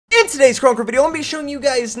In today's Krunker video, I'm going to be showing you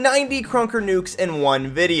guys 90 Krunker nukes in one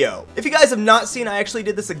video. If you guys have not seen, I actually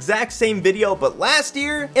did this exact same video, but last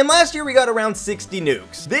year we got around 60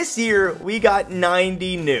 nukes. This year, we got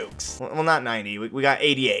 90 nukes. Well, not 90, we got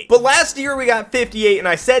 88. But last year, we got 58, and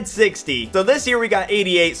I said 60. So this year, we got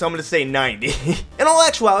 88, so I'm going to say 90. In all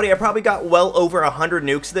actuality, I probably got well over 100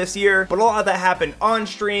 nukes this year, but a lot of that happened on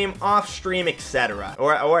stream, off stream, etc.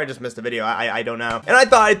 Or I just missed a video, I don't know. And I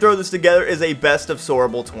thought I'd throw this together as a best of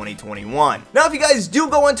Sorable 2021. Now, if you guys do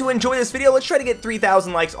go on to enjoy this video, let's try to get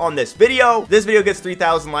 3,000 likes on this video. This video gets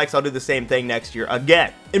 3,000 likes, I'll do the same thing next year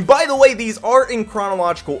again. And by the way, these are in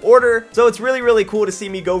chronological order, so it's really cool to see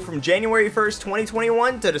me go from January 1st,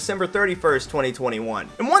 2021 to December 31st, 2021.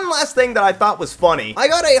 And one last thing that I thought was funny, I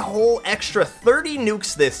got a whole extra 30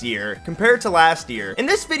 nukes this year compared to last year. And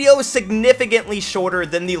this video is significantly shorter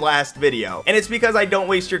than the last video. And it's because I don't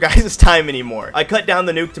waste your guys' time anymore. I cut down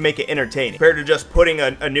the nuke to make it entertaining, compared to just putting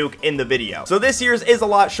a nuke in the video. So this year's is a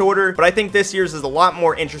lot shorter, but I think this year's is a lot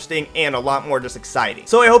more interesting and a lot more just exciting.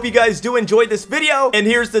 So I hope you guys do enjoy this video, and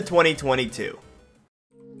here's the 2022.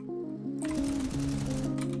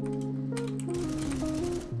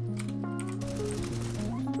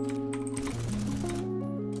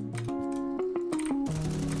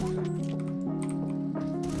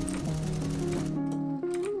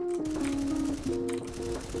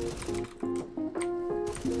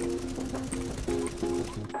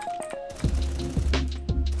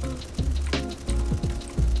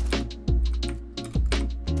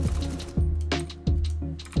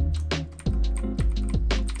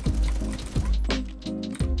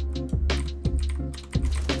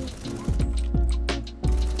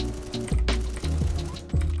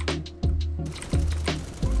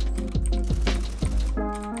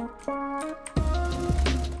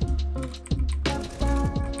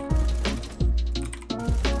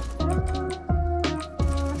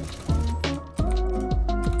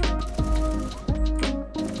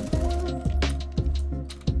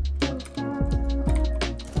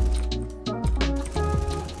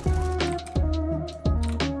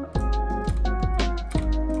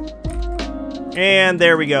 And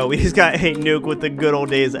there we go. We just got a nuke with the good old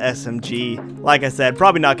days SMG. Like I said,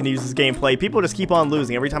 probably not going to use this gameplay. People just keep on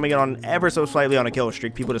losing. Every time I get on ever so slightly on a kill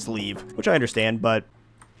streak, people just leave. Which I understand, but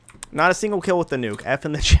not a single kill with the nuke. F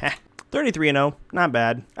in the chat. 33-0. Not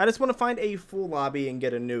bad. I just want to find a full lobby and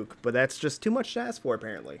get a nuke, but that's just too much to ask for,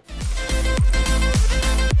 apparently.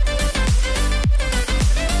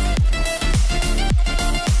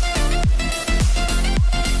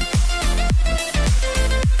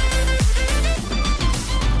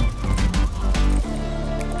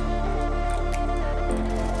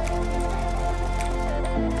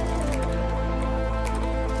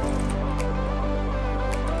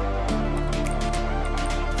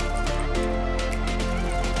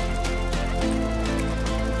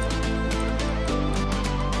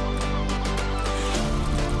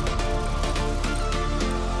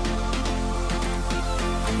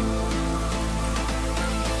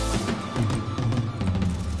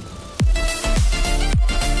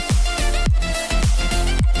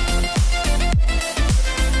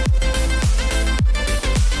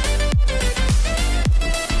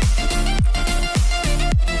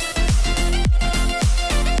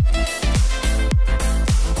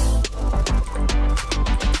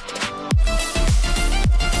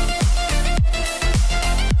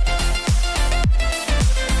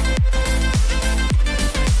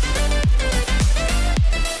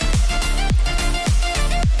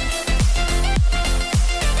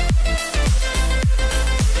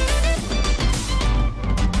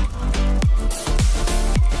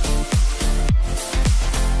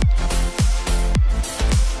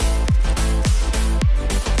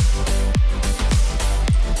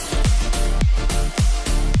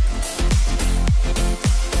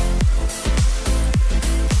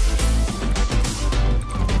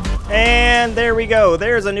 And there we go.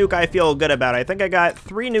 There's a nuke I feel good about. I think I got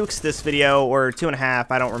 3 nukes this video, or 2.5,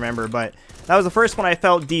 I don't remember, but that was the first one I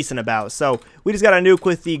felt decent about. So we just got a nuke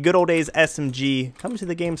with the good old days SMG. Coming to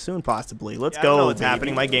the game soon, possibly. Let's go. I don't know what's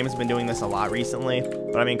happening. My game's been doing this a lot recently.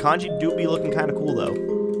 But I mean, Kanji do be looking kind of cool,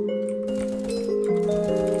 though.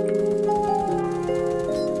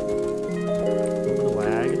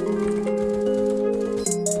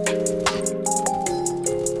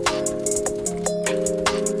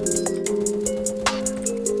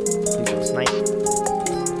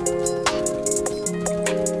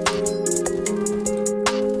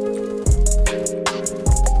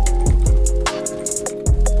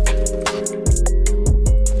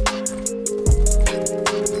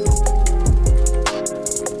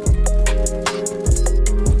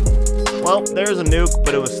 Well, there's a nuke,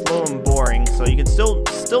 but it was slow and boring, so you can still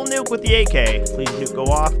nuke with the AK. Please nuke go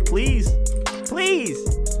off, please, please.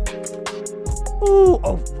 Ooh,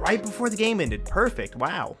 oh, right before the game ended. Perfect.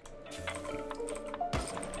 Wow.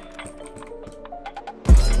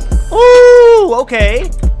 Ooh, okay.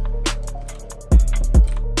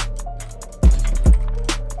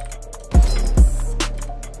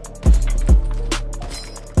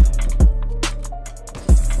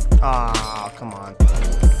 Ah, come on.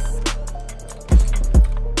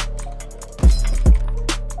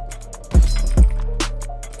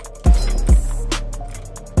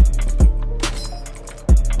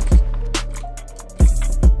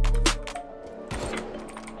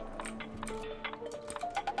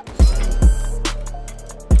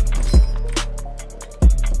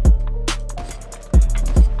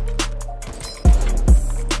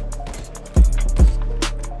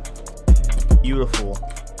 Beautiful.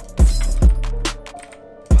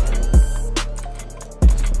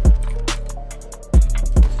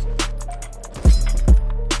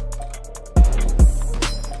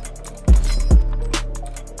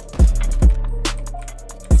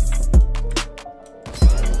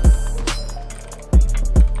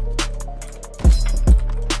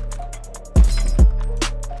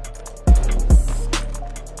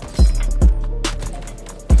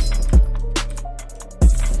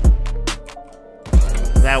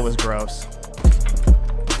 That was gross.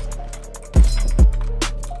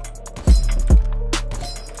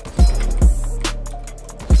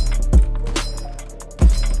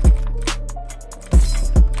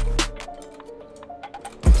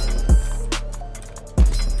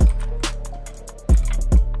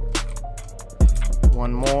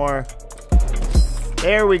 One more.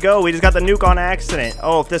 There we go. We just got the nuke on accident.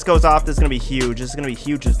 Oh, if this goes off, this is going to be huge. This is going to be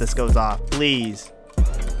huge if this goes off. Please.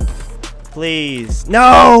 Please.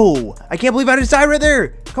 No! I can't believe I just died right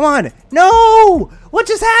there. Come on. No! What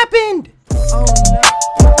just happened? Oh, no.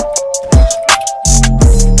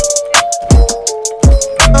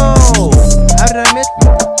 Oh, how did I miss?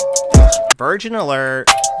 Virgin alert.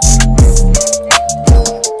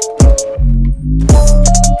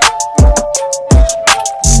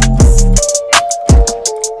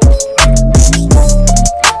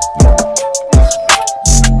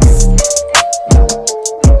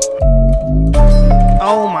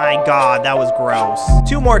 God, that was gross.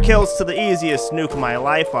 2 more kills to the easiest nuke of my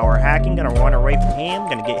life while we're hacking. Gonna run away from him.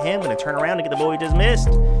 Gonna get him. Gonna turn around and get the boy we just missed.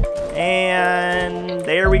 And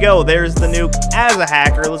there we go. There's the nuke as a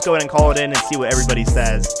hacker. Let's go ahead and call it in and see what everybody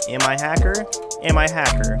says. Am I hacker? Am I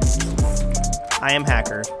hacker? I am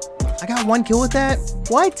hacker. I got 1 kill with that?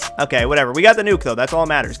 What? Okay, whatever. We got the nuke though. That's all that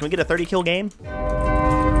matters. Can we get a 30 kill game?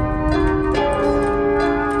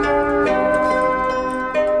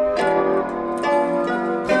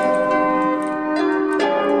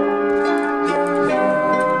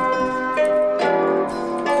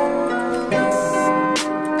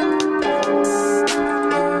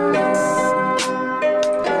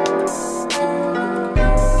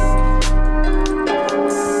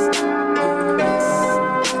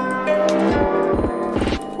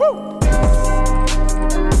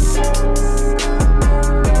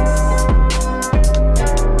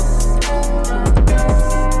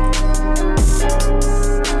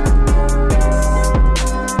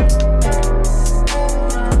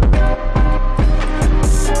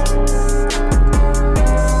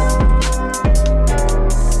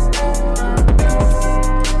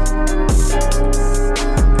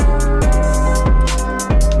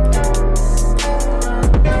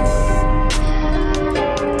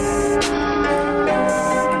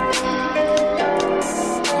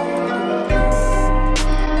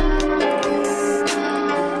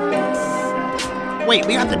 Wait,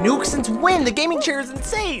 we got the nuke since when? The gaming chair is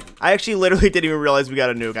insane. I actually literally didn't even realize we got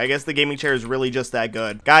a nuke. I guess the gaming chair is really just that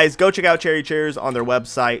good. Guys, go check out Cherry Chairs on their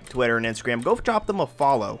website, Twitter, and Instagram. Go drop them a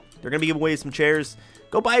follow. They're going to be giving away some chairs.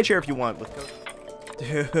 Go buy a chair if you want. Let's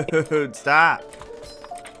go. Dude, stop.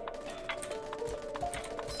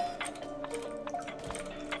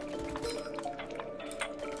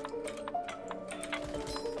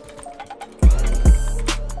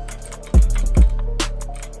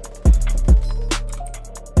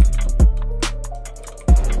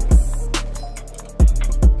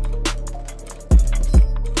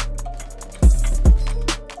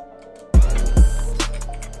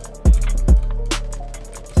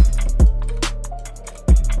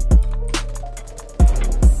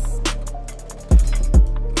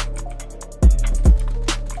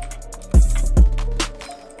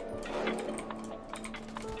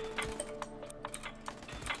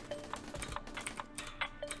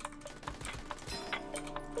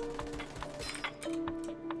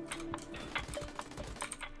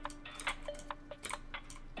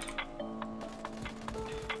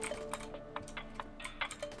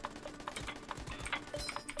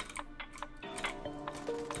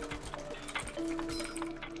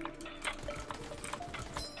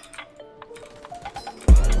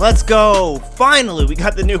 Let's go. Finally, we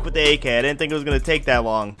got the nuke with the AK. I didn't think it was going to take that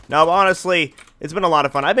long. No, but honestly, it's been a lot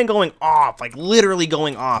of fun. I've been going off, like literally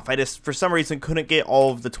going off. I just, for some reason, couldn't get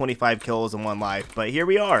all of the 25 kills in one life. But here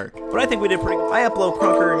we are. But I think we did pretty good. I upload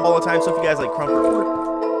Krunker all the time, so if you guys like Krunker,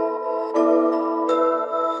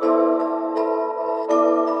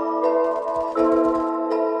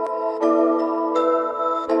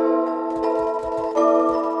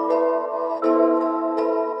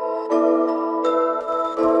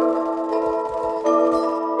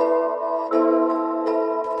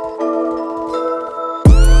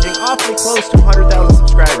 awfully close to 100,000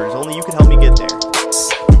 subscribers. Only you can help me get there.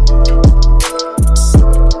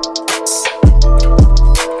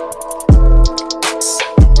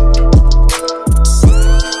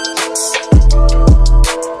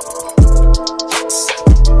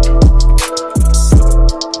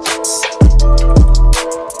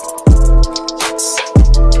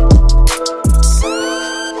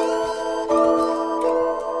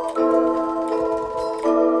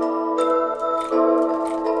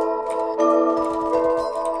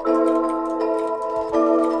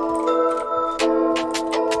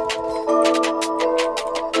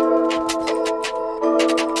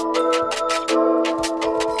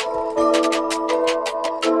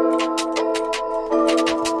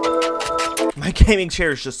 My gaming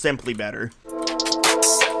chair is just simply better.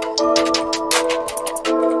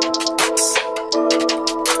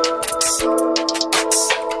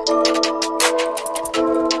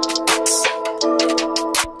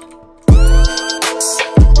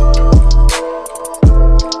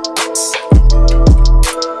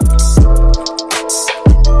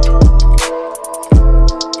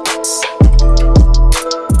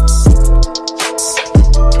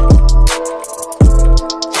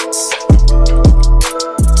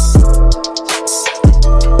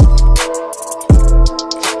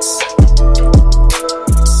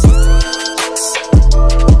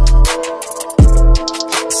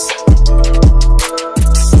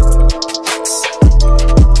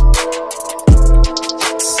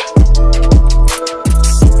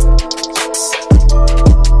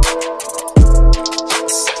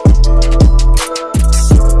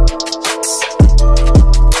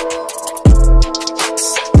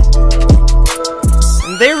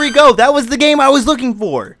 There we go. That was the game I was looking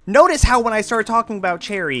for. Notice how when I started talking about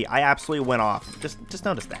Cherry, I absolutely went off. Just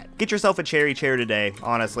notice that. Get yourself a Cherry chair today.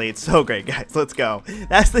 Honestly, it's so great, guys. Let's go.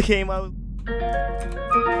 That's the game I was...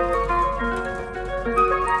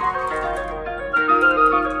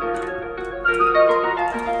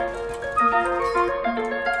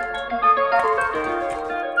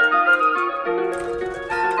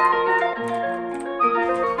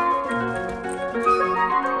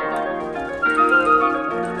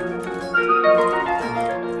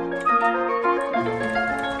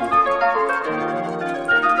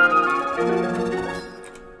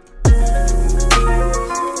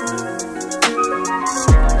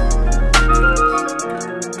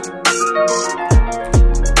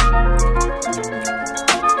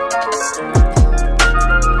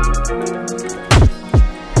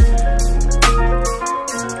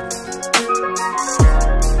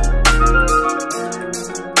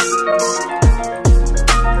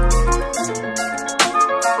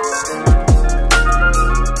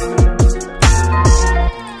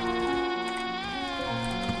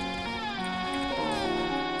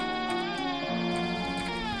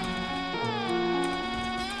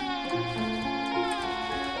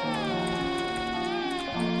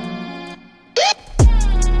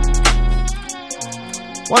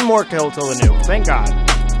 One more kill till the nuke, thank God.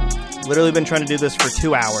 Literally been trying to do this for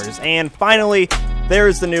 2 hours. And finally,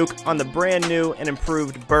 there's the nuke on the brand new and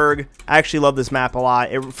improved Berg. I actually love this map a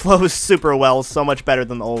lot. It flows super well, so much better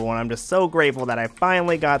than the old one. I'm just so grateful that I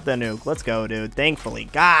finally got the nuke. Let's go, dude. Thankfully.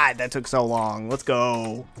 God, that took so long. Let's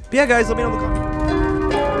go. But yeah, guys, let me know in the comments.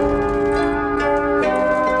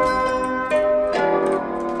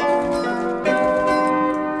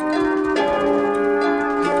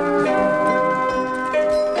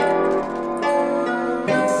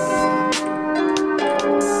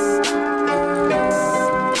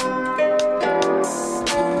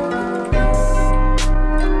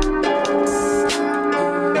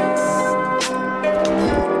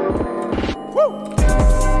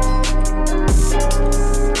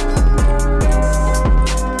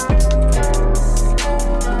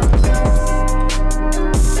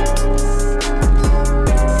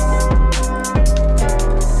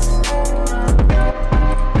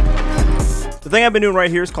 The thing I've been doing right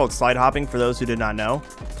here is called slide hopping, for those who did not know.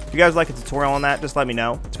 If you guys like a tutorial on that, just let me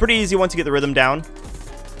know. It's pretty easy once you get the rhythm down.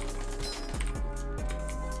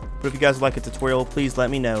 But if you guys like a tutorial, please let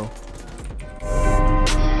me know.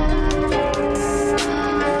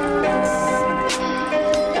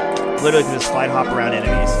 Literally can just slide hop around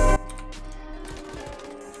enemies.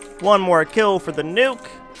 One more kill for the nuke.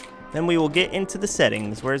 Then we will get into the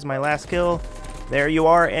settings. Where's my last kill? There you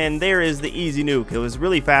are, and there is the easy nuke. It was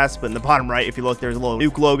really fast, but in the bottom right, if you look, there's a little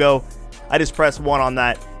nuke logo. I just pressed 1 on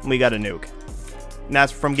that, and we got a nuke. And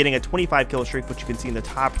that's from getting a 25 kill streak, which you can see in the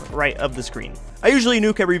top right of the screen. I usually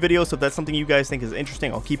nuke every video, so if that's something you guys think is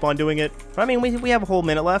interesting, I'll keep on doing it. But I mean, we have a whole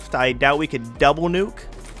minute left. I doubt we could double nuke,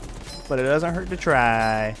 but it doesn't hurt to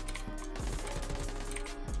try.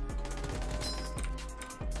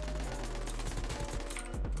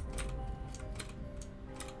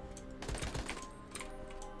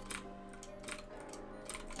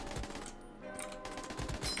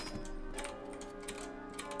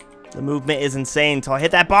 The movement is insane until I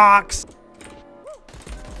hit that box.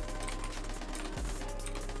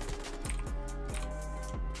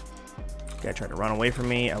 Guy tried to run away from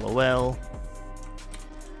me, LOL.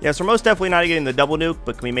 Yeah, so we're most definitely not getting the double nuke,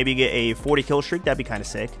 but can we maybe get a 40 kill streak? That'd be kind of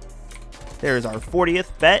sick. There's our 40th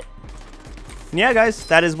bet. And yeah, guys,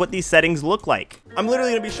 that is what these settings look like. I'm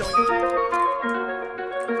literally going to be showing you.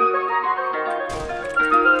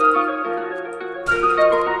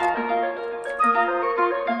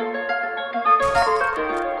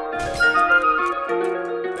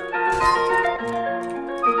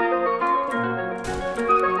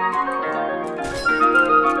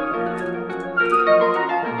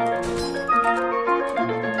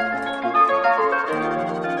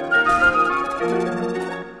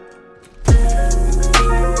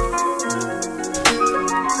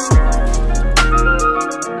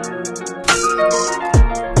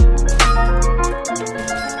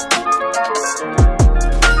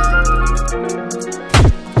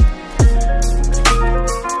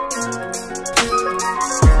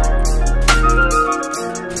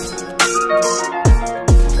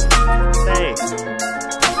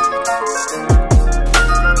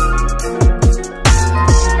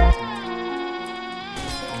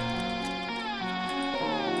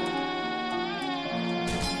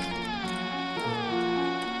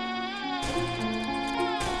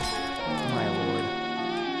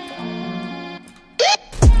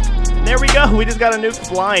 There we go, we just got a nuke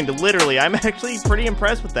blind, literally. I'm actually pretty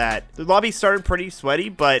impressed with that. The lobby started pretty sweaty,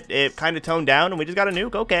 but it kind of toned down and we just got a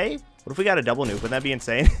nuke, okay. What if we got a double nuke? Wouldn't that be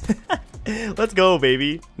insane? Let's go,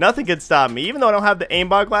 baby. Nothing could stop me. Even though I don't have the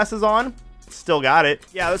aimbot glasses on, still got it.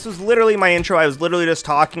 Yeah, this was literally my intro. I was literally just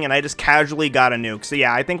talking and I just casually got a nuke. So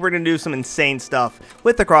yeah, I think we're gonna do some insane stuff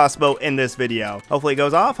with the crossbow in this video. Hopefully it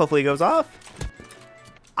goes off, hopefully it goes off.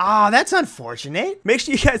 Ah, that's unfortunate. Make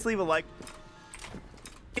sure you guys leave a like.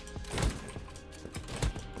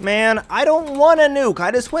 Man, I don't want a nuke. I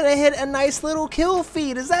just want to hit a nice little kill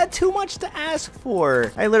feed. Is that too much to ask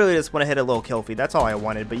for? I literally just want to hit a little kill feed. That's all I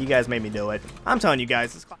wanted, but you guys made me do it. I'm telling you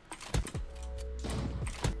guys.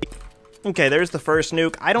 Okay, there's the first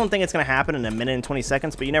nuke. I don't think it's going to happen in a minute and 20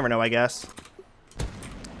 seconds, but you never know, I guess.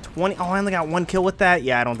 20. Oh, I only got 1 kill with that?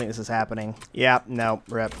 Yeah, I don't think this is happening. Yeah, no,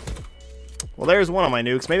 rip. Well, there's one of my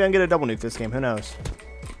nukes. Maybe I can get a double nuke this game. Who knows?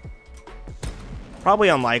 Probably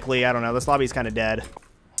unlikely. I don't know. This lobby's kind of dead.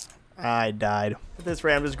 I died. This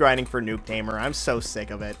round was grinding for Nuke Tamer. I'm so sick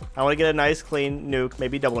of it. I want to get a nice clean nuke,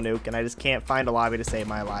 maybe double nuke, and I just can't find a lobby to save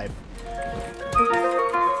my life.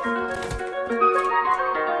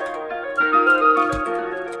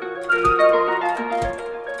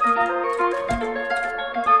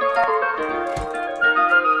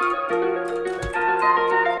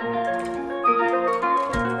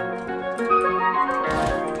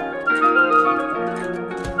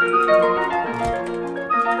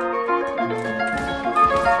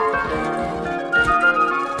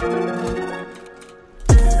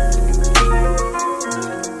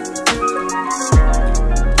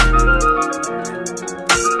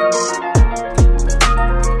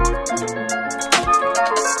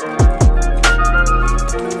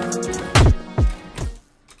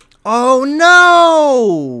 Oh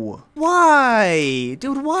no! Why?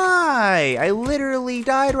 Dude, why? I literally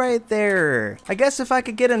died right there. I guess if I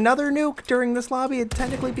could get another nuke during this lobby, it'd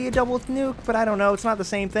technically be a double nuke, but I don't know. It's not the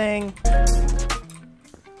same thing.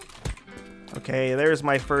 Okay, there's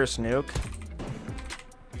my first nuke.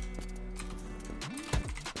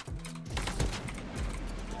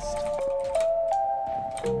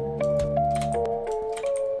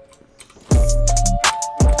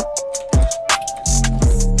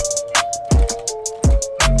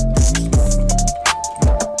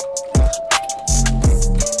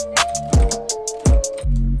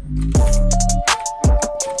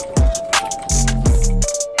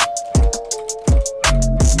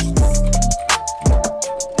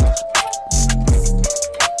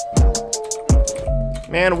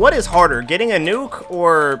 Man, what is harder, getting a nuke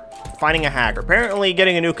or finding a hacker? Apparently,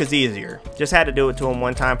 getting a nuke is easier. Just had to do it to him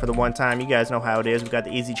one time for the one time. You guys know how it is. We got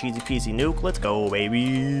the easy, cheesy, peasy nuke. Let's go,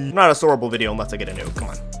 baby. Not a Sorable video unless I get a nuke. Come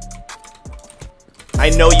on. I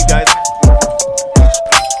know you guys...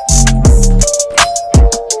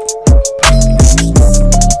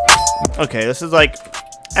 Okay, this is like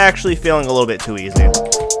actually feeling a little bit too easy.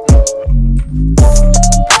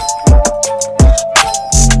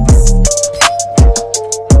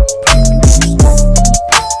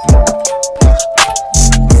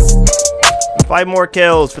 Five more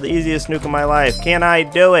kills for the easiest nuke of my life. Can I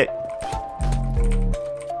do it?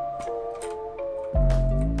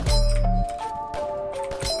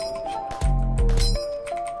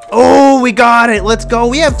 Oh, we got it. Let's go.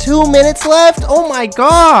 We have 2 minutes left. Oh my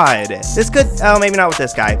god. This could, oh, maybe not with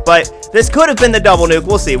this guy, but this could have been the double nuke.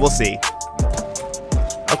 We'll see. We'll see.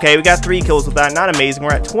 Okay, we got 3 kills with that. Not amazing.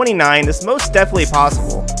 We're at 29. This is most definitely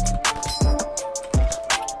possible.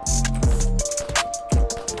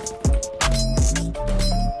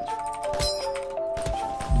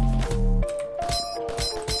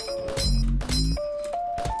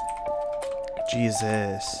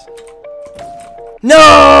 Jesus.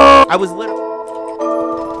 No! I was literally...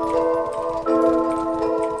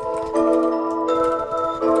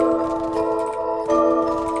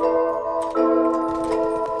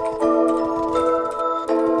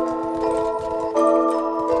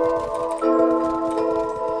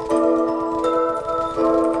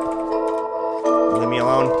 Leave me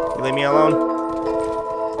alone. You leave me alone.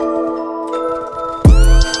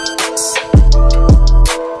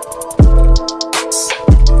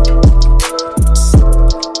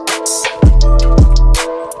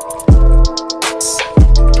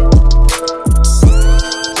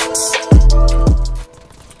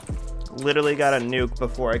 Literally got a nuke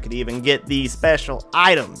before I could even get the special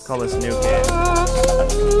item. Call this nuke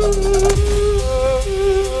in.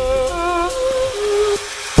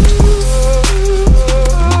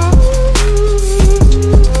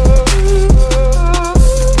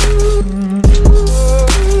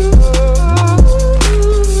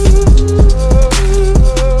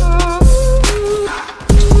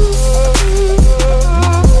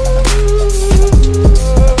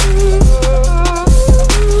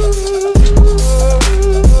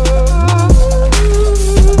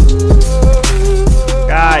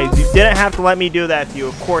 Didn't have to let me do that to you.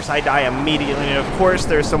 Of course I die immediately, and of course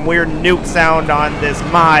there's some weird nuke sound on this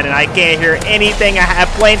mod, and I can't hear anything. I have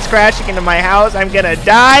planes crashing into my house. I'm gonna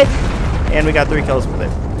die. And we got 3 kills with it.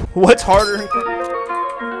 What's harder?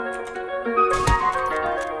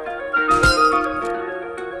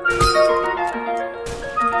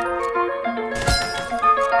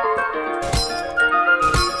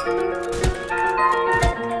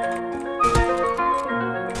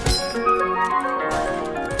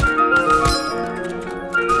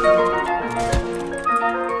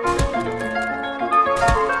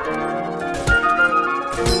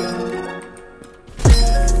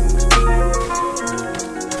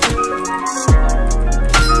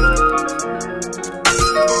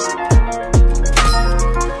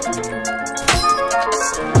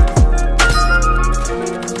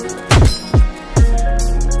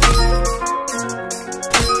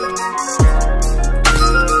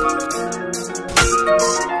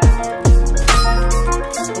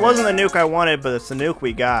 It wasn't the nuke I wanted, but it's the nuke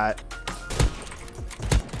we got.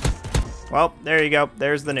 Well, there you go.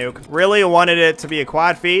 There's the nuke. Really wanted it to be a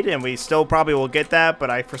quad feed, and we still probably will get that, but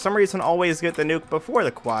I, for some reason, always get the nuke before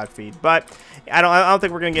the quad feed. But I don't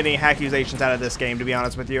think we're going to get any accusations out of this game, to be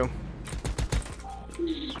honest with you.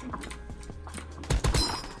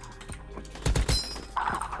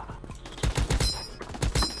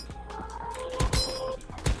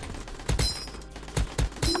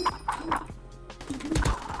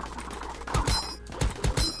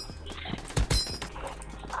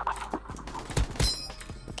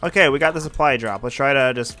 Okay, we got the supply drop. Let's try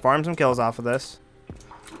to just farm some kills off of this.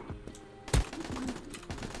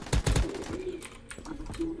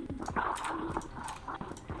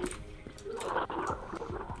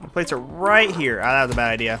 The plates are right here. Oh, that was a bad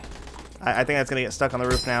idea. I think that's going to get stuck on the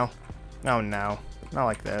roof now. Oh, no. Not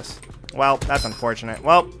like this. Well, that's unfortunate.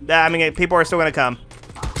 Well, I mean, people are still going to come.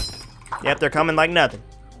 Yep, they're coming like nothing.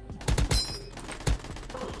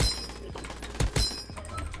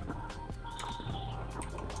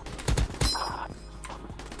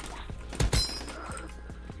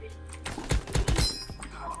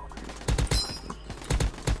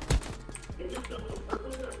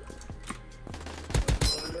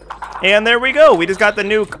 And there we go. We just got the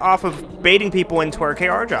nuke off of baiting people into our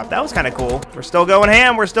KR drop. That was kind of cool. We're still going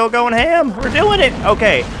ham. We're still going ham. We're doing it.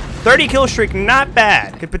 Okay. 30 kill streak, not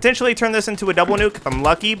bad. Could potentially turn this into a double nuke if I'm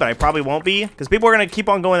lucky, but I probably won't be, because people are going to keep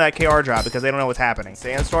on going that KR drop because they don't know what's happening.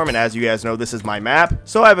 Sandstorm, and as you guys know, this is my map,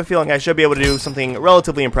 so I have a feeling I should be able to do something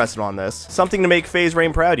relatively impressive on this. Something to make FaZe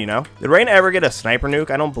Rain proud, you know? Did Rain ever get a sniper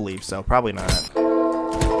nuke? I don't believe so. Probably not.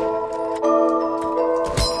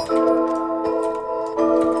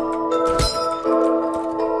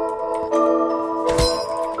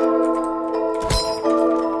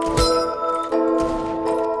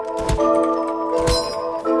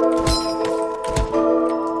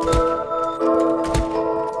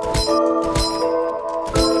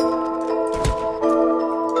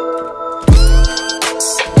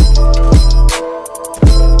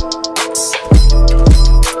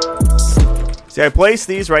 See, I placed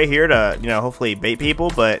these right here to, you know, hopefully bait people,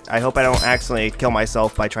 but I hope I don't accidentally kill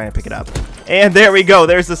myself by trying to pick it up. And there we go.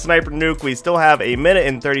 There's the sniper nuke. We still have a minute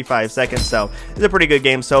and 35 seconds, so it's a pretty good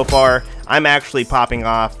game so far. I'm actually popping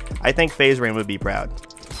off. I think FaZe Rain would be proud.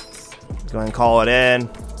 Let's go ahead and call it in.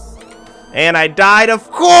 And I died, of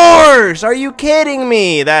course! Are you kidding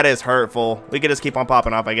me? That is hurtful. We could just keep on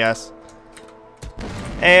popping off, I guess.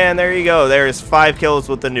 And there you go. There's 5 kills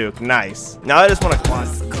with the nuke. Nice. Now I just want to quad.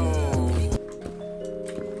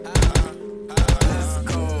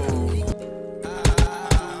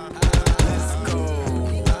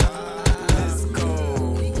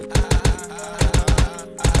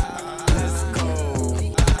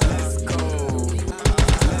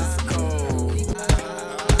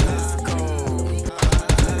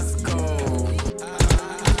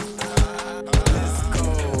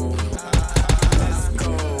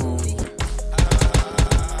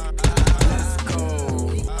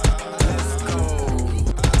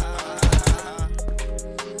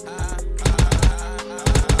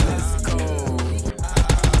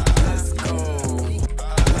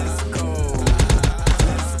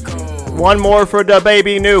 One more for the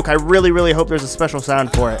baby nuke. I really, really hope there's a special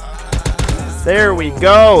sound for it. There we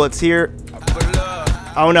go. Let's hear.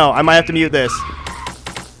 Oh no, I might have to mute this.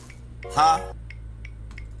 Huh?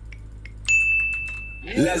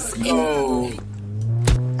 Let's go.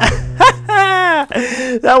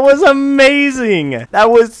 That was amazing.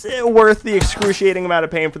 That was worth the excruciating amount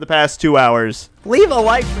of pain for the past 2 hours. Leave a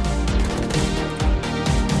like.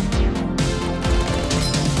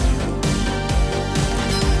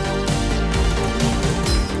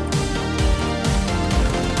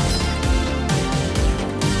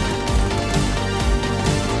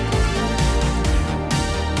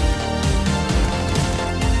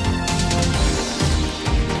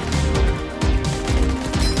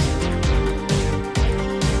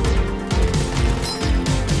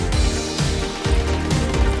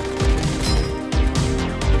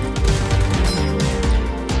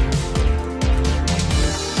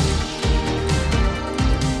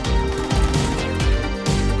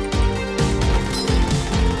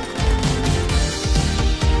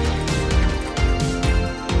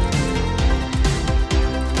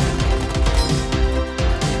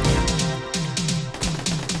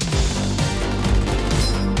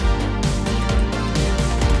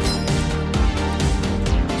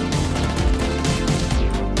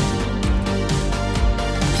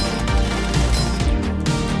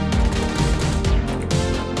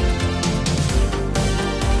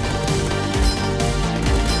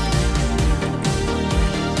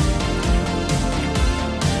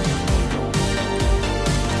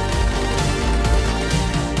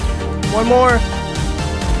 One more.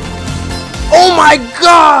 Oh my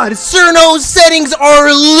god! Cerno's settings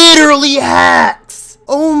are literally hacks!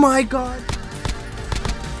 Oh my god.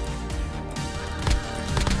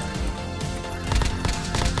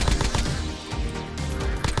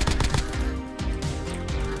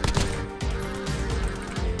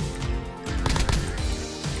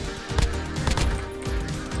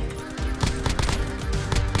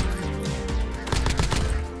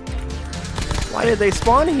 Why did they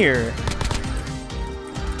spawn here?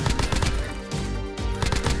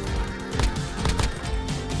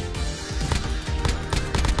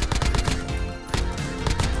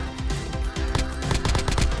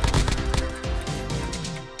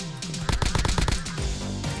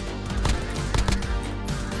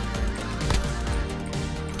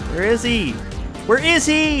 Where is he? Where is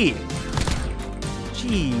he?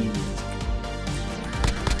 Jeez.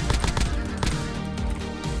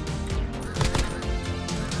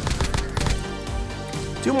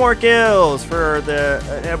 Two more kills for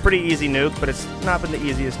the pretty easy nuke, but it's not been the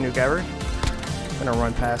easiest nuke ever. I'm gonna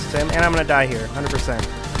run past him, and I'm gonna die here,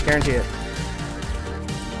 100%. Guarantee it.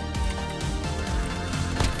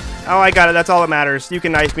 Oh, I got it. That's all that matters. You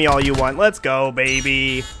can knife me all you want. Let's go,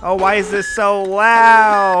 baby. Oh, why is this so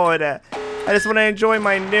loud? I just want to enjoy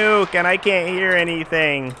my nuke, and I can't hear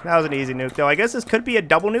anything. That was an easy nuke, though. I guess this could be a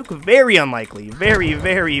double nuke. Very unlikely. Very,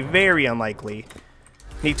 very, very unlikely.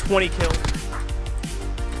 Need 20 kills.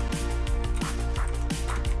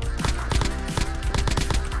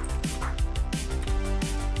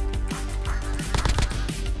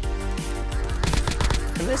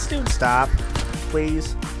 Can this dude stop,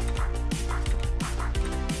 please?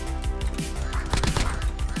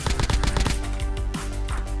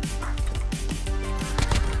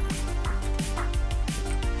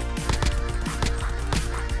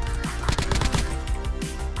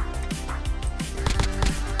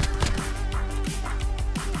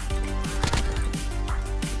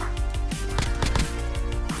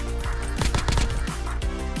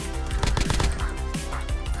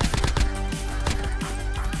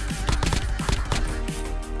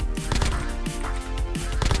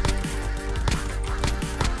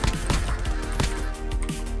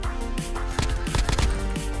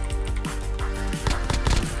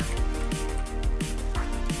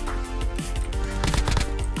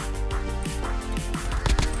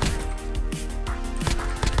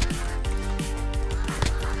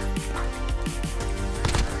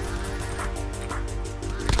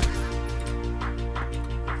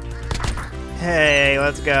 Hey,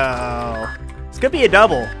 let's go. This could be a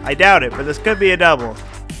double. I doubt it, but this could be a double.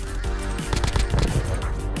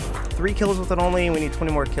 3 kills with it only. We need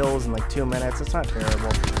 20 more kills in like 2 minutes. That's not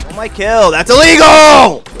terrible. Oh, my kill. That's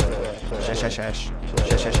illegal! Shush, shush, shush. Shush,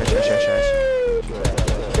 shush, shush, shush, shush, shush.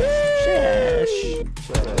 Shush.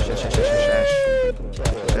 Shush, shush, shush, shush, shush.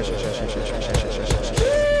 Shush, shush, shush, shush, shush, shush, shush, shush,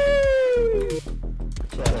 shush.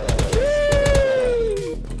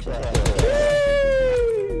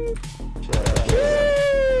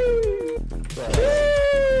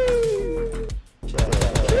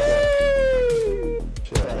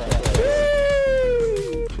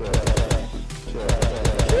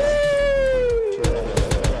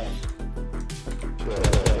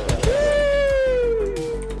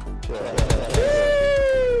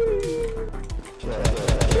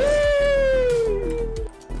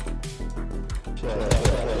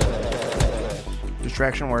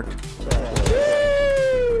 Distraction worked.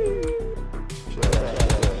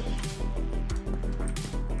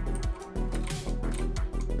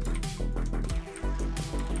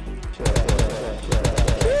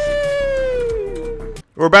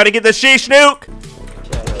 We're about to get the sheesh nuke.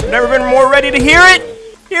 Never been more ready to hear it.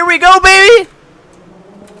 Here we go, baby.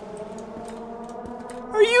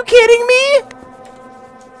 Are you kidding me?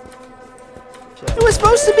 It was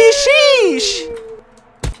supposed to be sheesh.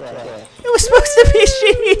 It was supposed to be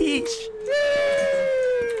sheesh.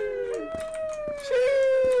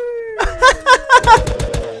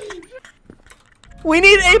 We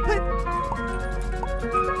need a...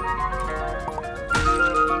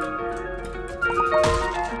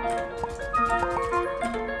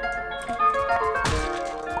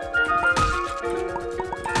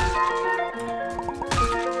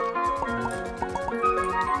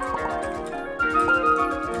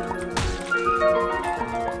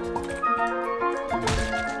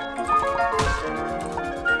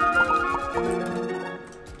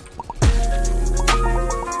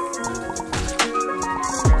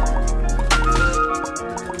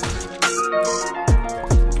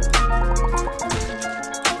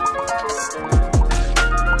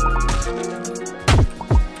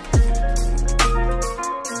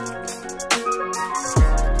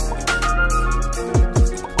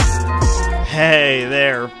 Hey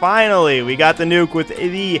there, finally we got the nuke with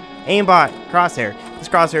the aimbot crosshair. This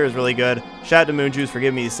crosshair is really good. Shout out to Moonjuice for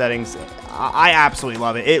giving me these settings. I absolutely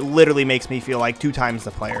love it. It literally makes me feel like 2 times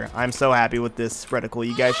the player. I'm so happy with this reticle.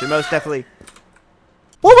 You guys should most definitely...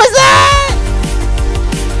 What was that?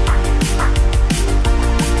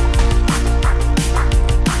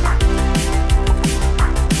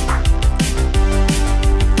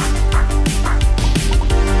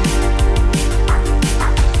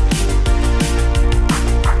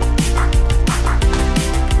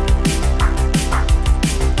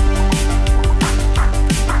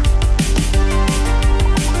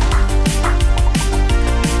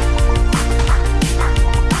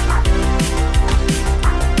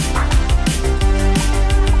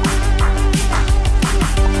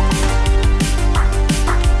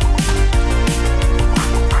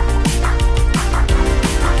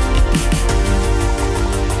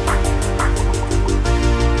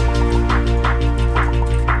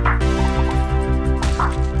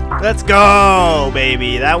 Let's go,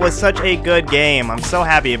 baby. That was such a good game. I'm so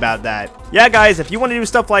happy about that. Yeah, guys, if you want to do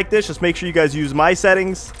stuff like this, just make sure you guys use my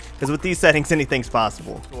settings, because with these settings, anything's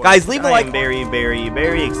possible. Guys, leave a like. I'm very, very,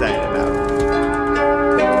 very excited about it.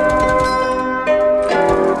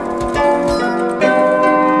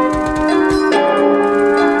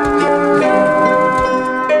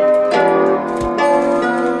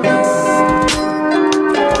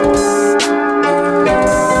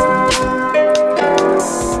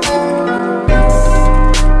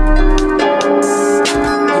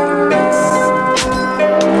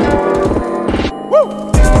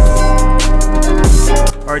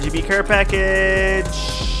 RGB care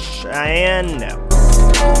package, and no.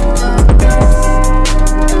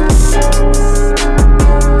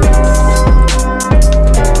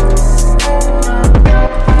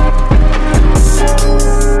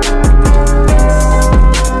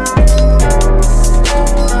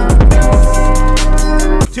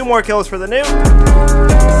 Two more kills for the nuke.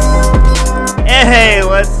 Hey,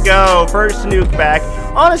 let's go. First nuke back.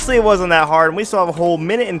 Honestly, it wasn't that hard, and we still have a whole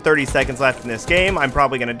minute and 30 seconds left in this game. I'm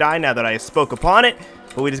probably going to die now that I spoke upon it,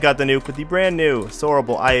 but we just got the nuke with the brand new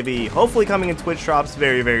SorableYT, hopefully coming in Twitch drops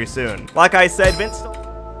very, very soon. Like I said, Vince...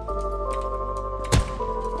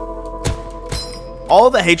 All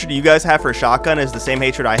the hatred you guys have for shotgun is the same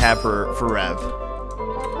hatred I have for Rev.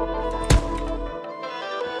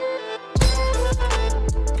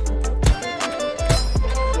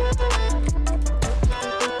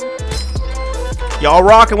 Y'all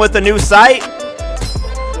rocking with the new sight?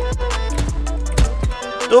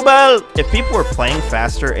 Double! If people were playing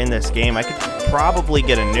faster in this game, I could probably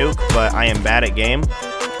get a nuke, but I am bad at game.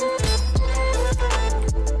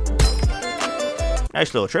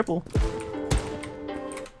 Nice little triple.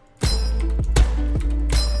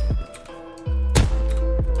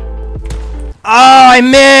 Oh, I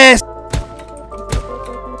missed!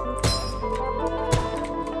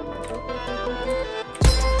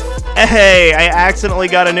 Hey, I accidentally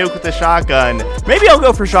got a nuke with the shotgun. Maybe I'll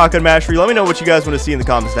go for shotgun mastery. Let me know what you guys want to see in the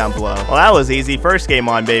comments down below. Well, that was easy. First game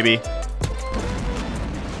on, baby.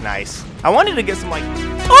 Nice. I wanted to get some, like...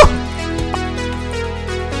 Oh!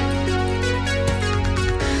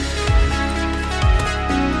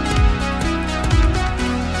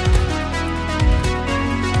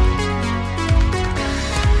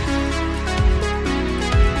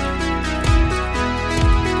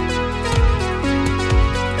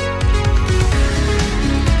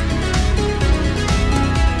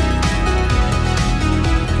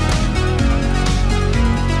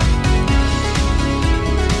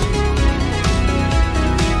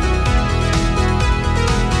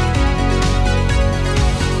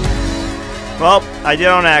 Well, I did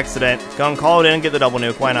on accident. Gonna call it in and get the double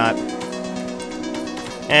nuke. Why not?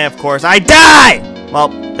 And of course, I die! Well,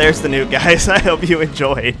 there's the nuke, guys. I hope you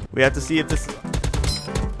enjoyed. We have to see if this...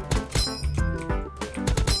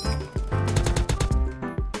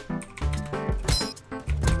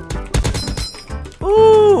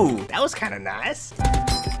 Ooh, that was kind of nice.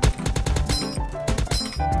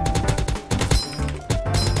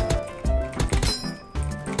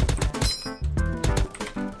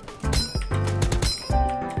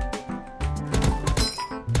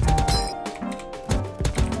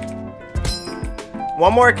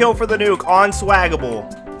 One more kill for the nuke on Swaggable.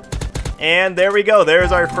 And there we go.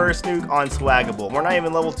 There's our first nuke on Swaggable. We're not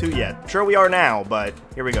even level 2 yet. Sure we are now, but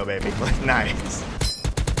here we go, baby. Nice.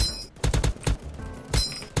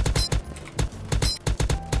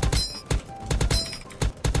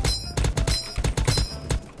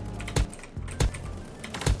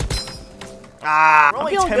 Ah, we're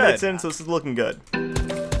only 10 minutes in, so this is looking good.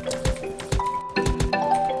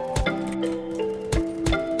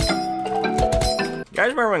 You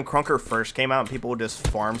guys remember when Krunker first came out and people would just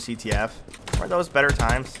farm CTF? Weren't those better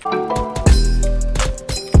times?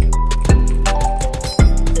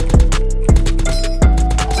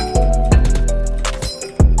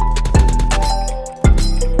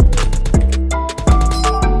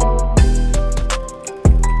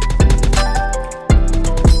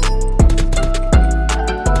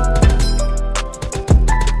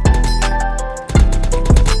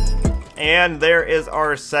 And there is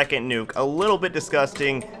our second nuke. A little bit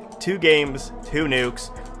disgusting. 2 games, 2 nukes,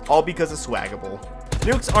 all because of Swaggable.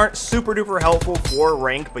 Nukes aren't super duper helpful for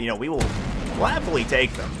rank, but you know, we'll gladly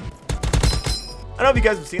take them. I don't know if you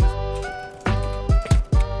guys have seen this.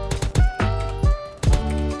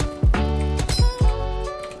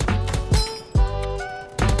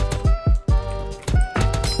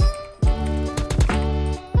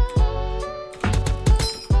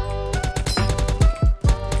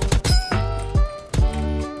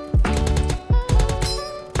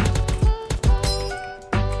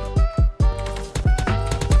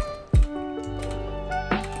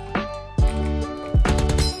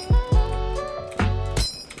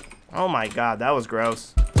 Oh my god, that was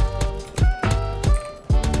gross.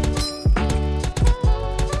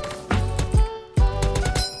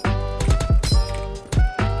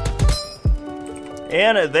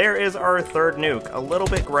 And there is our third nuke. A little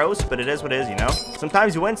bit gross, but it is what it is, you know?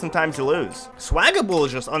 Sometimes you win, sometimes you lose. Swaggable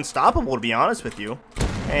is just unstoppable, to be honest with you.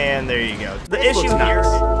 And there you go. The issue here...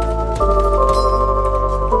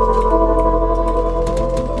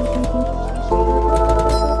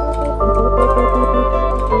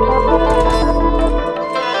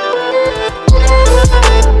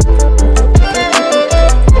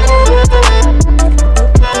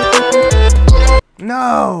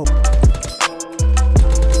 go.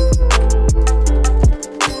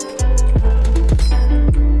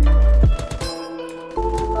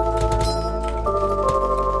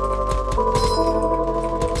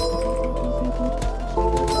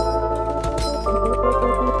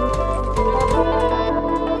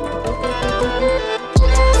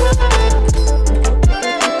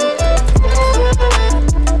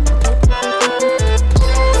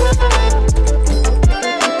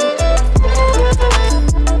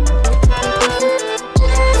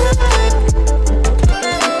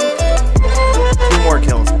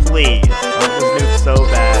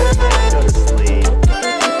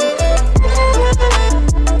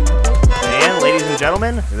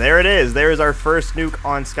 Gentlemen, there it is. There is our first nuke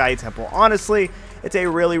on Sky Temple. Honestly, it's a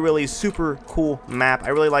really super cool map. I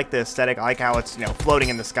really like the aesthetic. I like how it's, you know, floating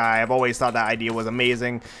in the sky. I've always thought that idea was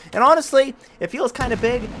amazing. And honestly, it feels kind of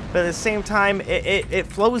big, but at the same time, it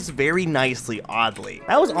flows very nicely, oddly.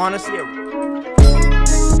 That was honestly a...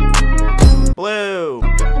 Blue.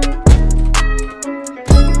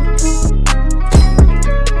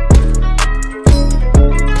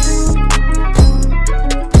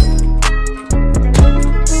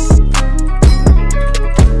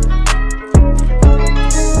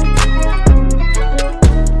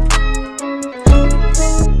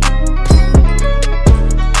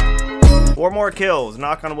 Four more kills.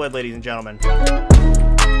 Knock on wood, ladies and gentlemen.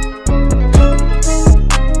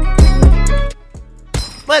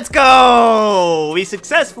 Let's go! We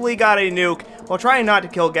successfully got a nuke while trying not to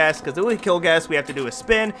kill guests, because if we kill guests, we have to do a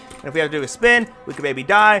spin. And if we have to do a spin, we could maybe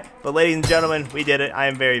die. But ladies and gentlemen, we did it. I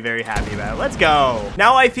am very happy about it. Let's go.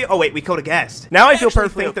 Now I feel... Oh, wait, we killed a guest. Now I feel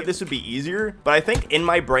perfectly okay. That this would be easier, but I think in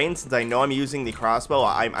my brain, since I know I'm using the crossbow,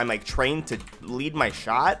 I'm like trained to lead my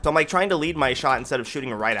shot. So I'm like trying to lead my shot instead of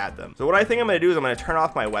shooting right at them. So what I think I'm going to do is I'm going to turn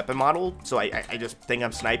off my weapon model, so I just think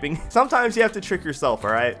I'm sniping. Sometimes you have to trick yourself,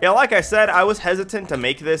 all right? Yeah, like I said, I was hesitant to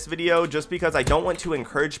make this video just because I don't want to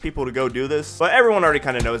encourage people to go do this, but everyone already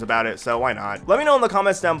kind of knows about it, so why not? Let me know in the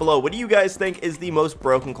comments down below, what do you guys think is the most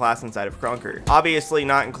broken class inside of Krunker? Obviously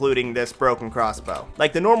not including this broken crossbow.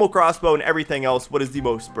 Like the normal crossbow and everything else, what is the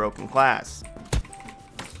most broken class?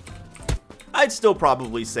 I'd still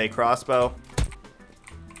probably say crossbow.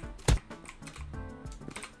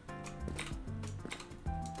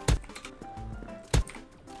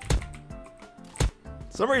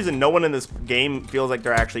 For some reason, no one in this game feels like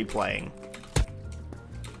they're actually playing.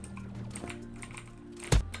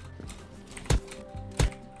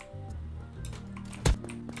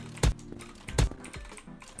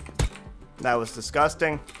 That was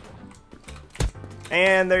disgusting.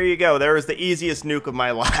 And there you go. There was the easiest nuke of my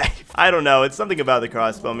life. I don't know. It's something about the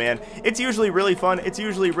crossbow, man. It's usually really fun. It's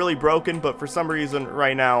usually really broken, but for some reason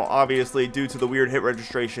right now, obviously due to the weird hit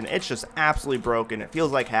registration, it's just absolutely broken. It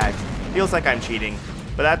feels like hacked. It feels like I'm cheating.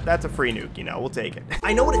 But that's a free nuke, you know. We'll take it.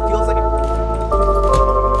 I know what it feels like.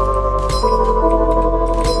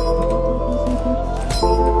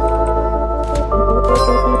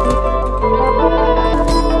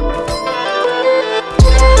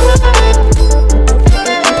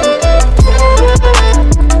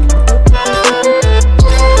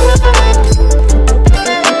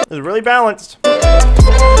 It's really balanced.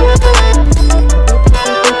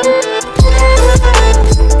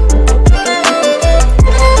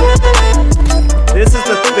 This is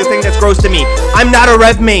the thing that's gross to me. I'm not a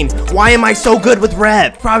Rev main. Why am I so good with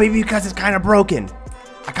Rev? Probably because it's kind of broken.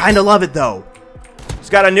 I kind of love it though.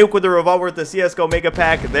 Just got a nuke with the revolver with the CSGO Mega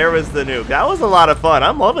Pack. There was the nuke. That was a lot of fun.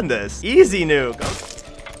 I'm loving this. Easy nuke. Okay.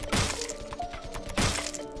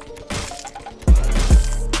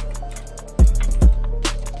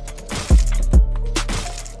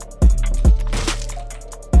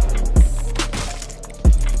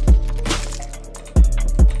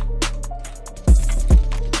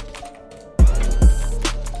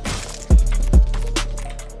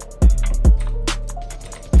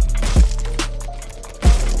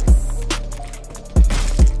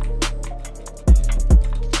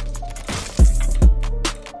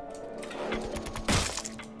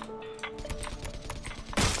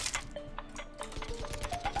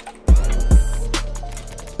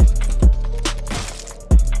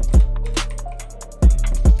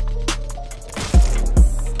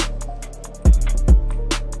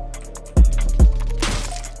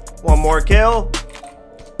 One more kill.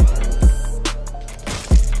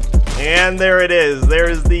 And there it is.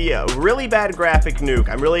 There's the really bad graphic nuke.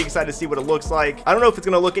 I'm really excited to see what it looks like. I don't know if it's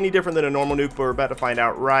going to look any different than a normal nuke, but we're about to find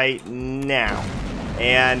out right now.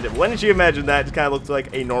 And when did you imagine that? It kind of looks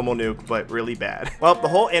like a normal nuke, but really bad. Well, the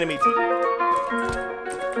whole enemy team...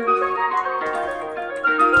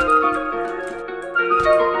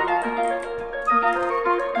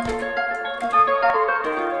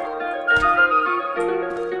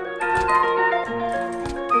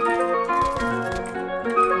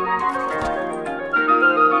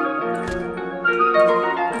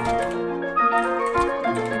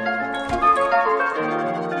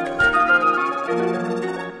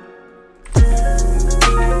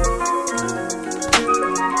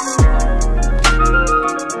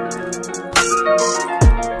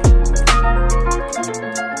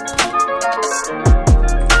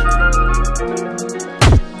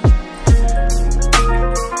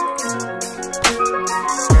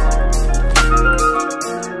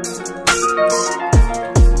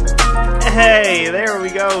 there we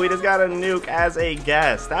go. We just got a nuke as a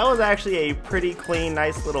guest. That was actually a pretty clean,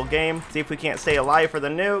 nice little game. See if we can't stay alive for the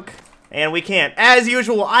nuke. And we can't. As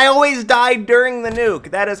usual, I always died during the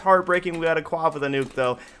nuke. That is heartbreaking. We got a quad with a nuke,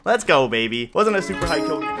 though. Let's go, baby. Wasn't a super high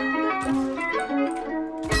kill game.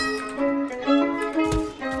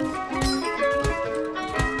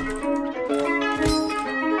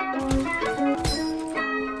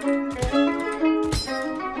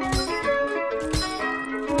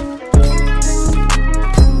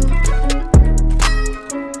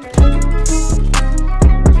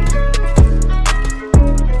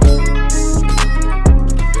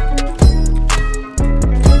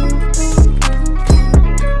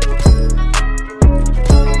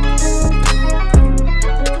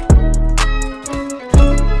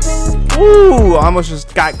 Ooh, almost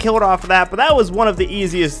just got killed off of that, but that was one of the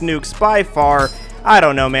easiest nukes by far. I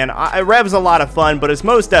don't know, man. Rev's a lot of fun, but it's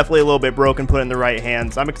most definitely a little bit broken put in the right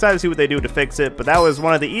hands. I'm excited to see what they do to fix it, but that was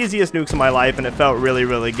one of the easiest nukes in my life, and it felt really,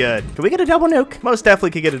 really good. Can we get a double nuke? Most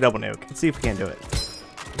definitely could get a double nuke. Let's see if we can do it.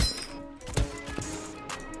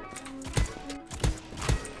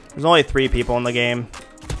 There's only 3 people in the game.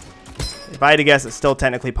 If I had to guess, it's still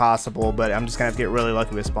technically possible, but I'm just gonna have to get really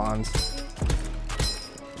lucky with spawns.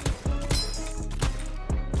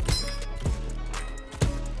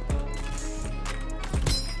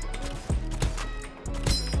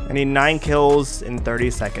 I need 9 kills in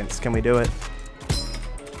 30 seconds. Can we do it?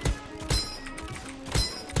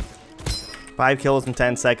 5 kills in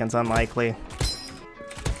 10 seconds, unlikely.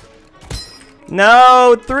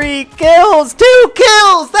 No, 3 kills, 2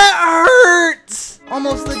 kills, that hurts!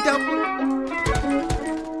 Almost the double.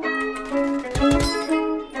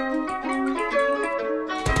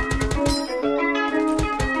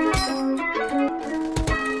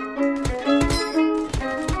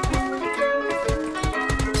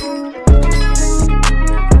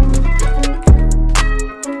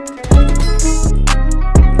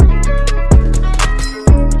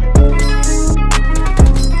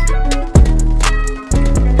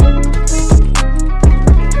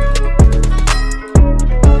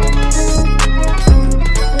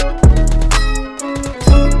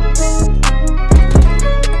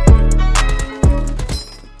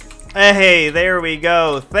 Hey, there we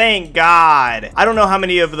go. Thank God. I don't know how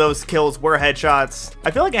many of those kills were headshots.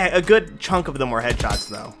 I feel like a good chunk of them were headshots,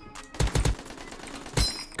 though.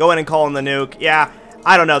 Go ahead and call in the nuke. Yeah,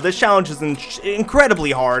 I don't know. This challenge is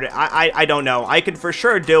incredibly hard. I don't know. I could for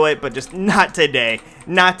sure do it, but just not today.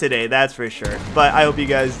 Not today, that's for sure. But I hope you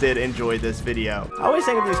guys did enjoy this video. I always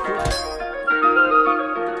think of these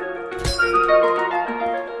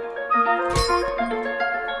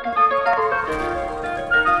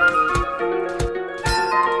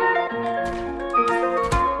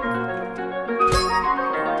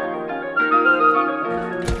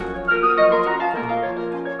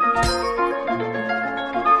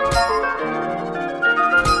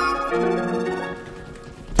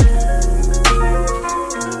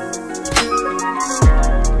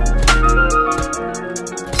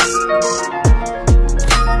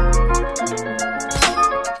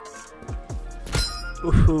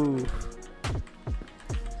Ooh.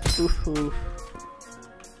 Ooh. Ooh.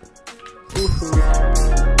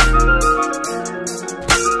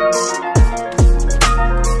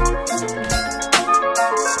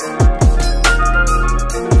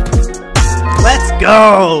 Let's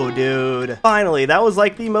go, dude. Finally, that was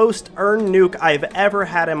like the most earned nuke I've ever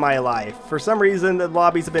had in my life. For some reason, the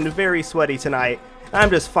lobbies have been very sweaty tonight. I'm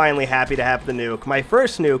just finally happy to have the nuke. My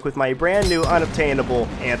first nuke with my brand new unobtainable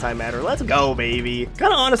antimatter. Let's go, baby.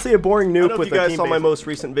 Kind of honestly a boring nuke with a team. You guys saw my most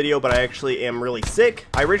recent video, but I actually am really sick.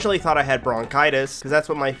 I originally thought I had bronchitis because that's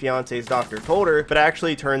what my fiance's doctor told her, but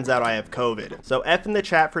actually turns out I have COVID. So F in the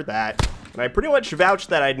chat for that. And I pretty much vouched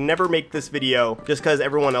that I'd never make this video just because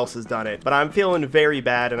everyone else has done it. But I'm feeling very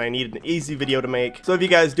bad and I need an easy video to make. So if you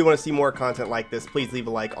guys do want to see more content like this, please leave a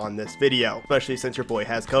like on this video, especially since your boy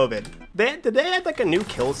has COVID. Did they add like a new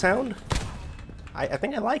kill sound? I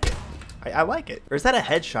think I like it. I like it. Or is that a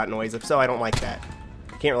headshot noise? If so, I don't like that.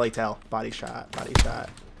 Can't really tell. Body shot, body shot.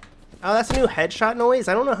 Oh, that's a new headshot noise?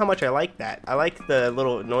 I don't know how much I like that. I like the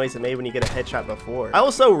little noise it made when you get a headshot before. I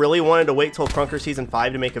also really wanted to wait till Krunker Season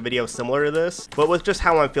 5 to make a video similar to this, but with just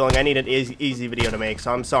how I'm feeling, I need an easy video to make,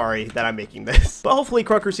 so I'm sorry that I'm making this. But hopefully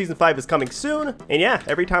Krunker Season 5 is coming soon, and yeah,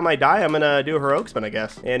 every time I die, I'm gonna do a heroic spin, I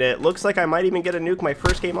guess. And it looks like I might even get a nuke my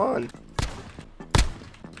first game on.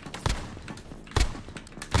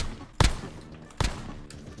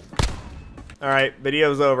 Alright,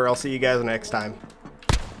 video's over. I'll see you guys next time.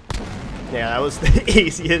 Yeah, that was the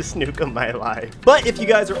easiest nuke of my life. But if you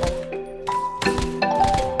guys are...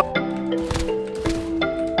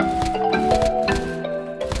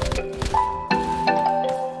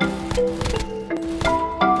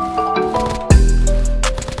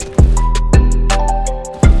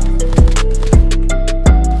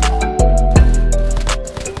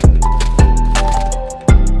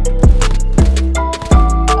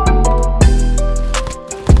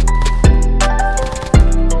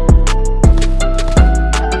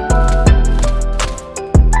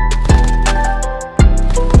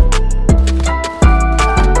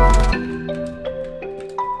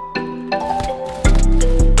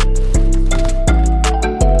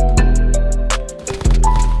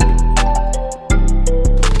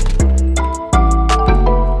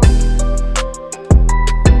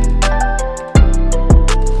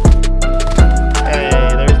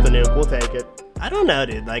 don't know,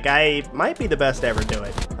 dude. Like, I might be the best to ever do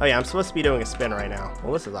it. Oh yeah, I'm supposed to be doing a spin right now.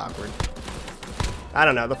 Well, this is awkward. I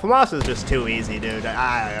don't know. The FAMAS is just too easy, dude.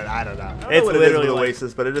 I don't know. It's literally the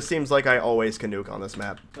Oasis, but it just seems like I always can nuke on this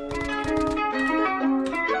map.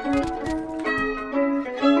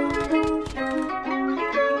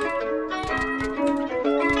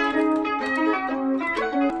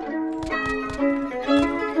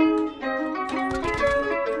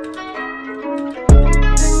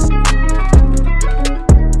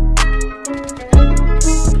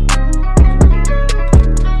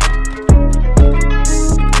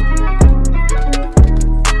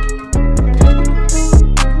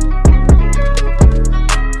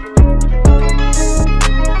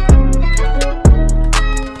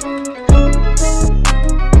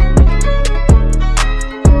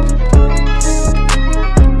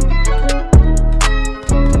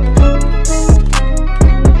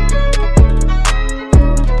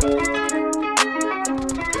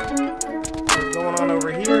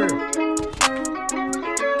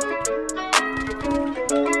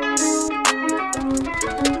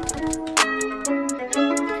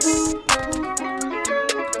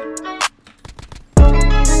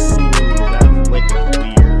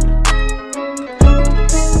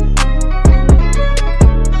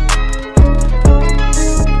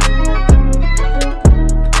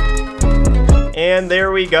 And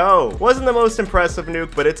there we go. Wasn't the most impressive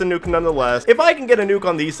nuke, but it's a nuke nonetheless. If I can get a nuke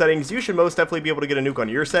on these settings, you should most definitely be able to get a nuke on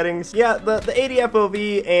your settings. Yeah, the 80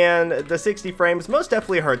 FOV and the 60 frames most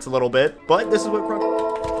definitely hurts a little bit, but this is what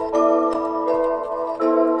Krunker...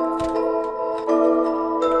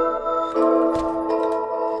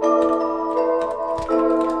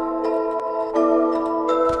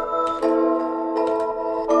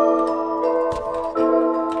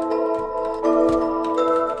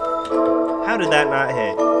 How did that not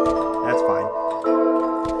hit? That's fine.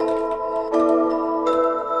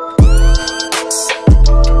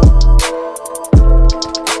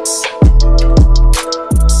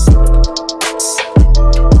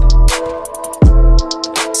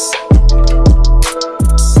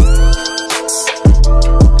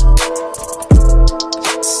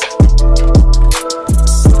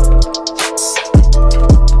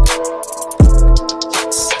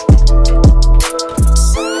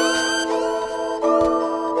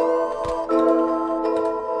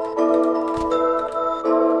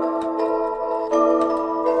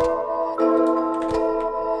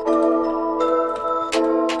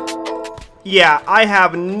 Yeah, I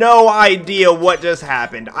have no idea what just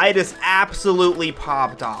happened. I just absolutely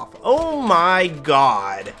popped off. Oh my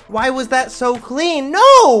god. Why was that so clean?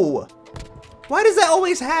 No! Why does that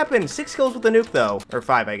always happen? 6 kills with the nuke though. Or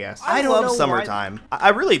 5, I guess. I love summertime. I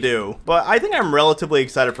really do. But I think I'm relatively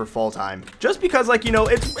excited for fall time. Just because, like, you know,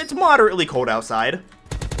 it's moderately cold outside.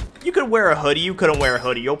 You could wear a hoodie, you couldn't wear a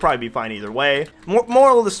hoodie, you'll probably be fine either way.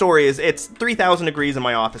 Moral of the story is, it's 3,000 degrees in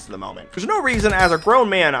my office at the moment. There's no reason as a grown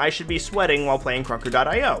man I should be sweating while playing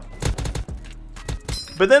Krunker.io.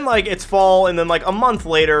 But then, like, it's fall, and then, like, a month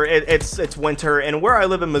later, it's winter, and where I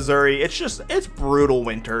live in Missouri, it's brutal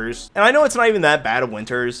winters. And I know it's not even that bad of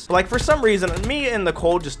winters, but, like, for some reason, me and the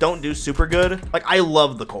cold just don't do super good. Like, I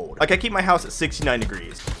love the cold. Like, I keep my house at 69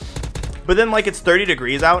 degrees. But then, like, it's 30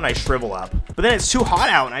 degrees out and I shrivel up. But then it's too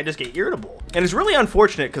hot out and I just get irritable. And it's really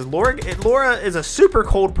unfortunate because Laura is a super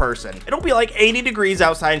cold person. It'll be like 80 degrees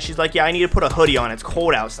outside and she's like, yeah, I need to put a hoodie on. It's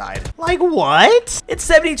cold outside. Like, what? It's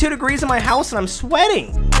 72 degrees in my house and I'm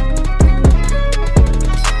sweating.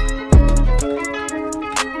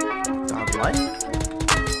 God, what?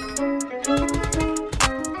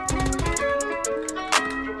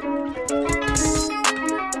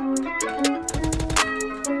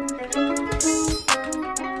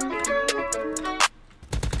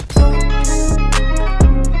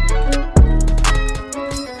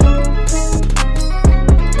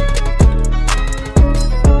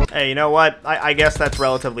 Hey, you know what? I guess that's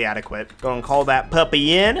relatively adequate. Go and call that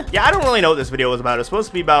puppy in. Yeah, I don't really know what this video was about. It's supposed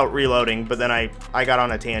to be about reloading, but then I got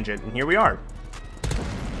on a tangent, and here we are.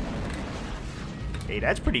 Hey,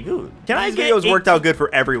 that's pretty good. These videos worked out good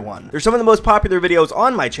for everyone. They're some of the most popular videos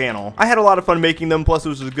on my channel. I had a lot of fun making them, plus it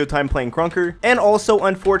was a good time playing Krunker. And also,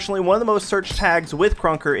 unfortunately, one of the most searched tags with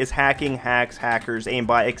Krunker is hacking, hacks, hackers,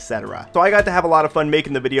 aimbot, etc. So I got to have a lot of fun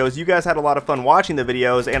making the videos. You guys had a lot of fun watching the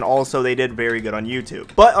videos, and also they did very good on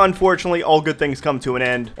YouTube. But unfortunately, all good things come to an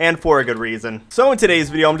end, and for a good reason. So in today's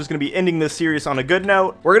video, I'm just going to be ending this series on a good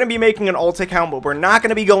note. We're going to be making an alt account, but we're not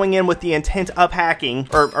going to be going in with the intent of hacking,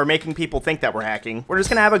 or making people think that we're hacking. nothing. We're just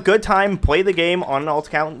gonna have a good time, play the game on an alt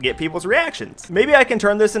account, and get people's reactions. Maybe I can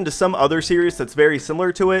turn this into some other series that's very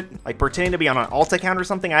similar to it, like pretending to be on an alt account or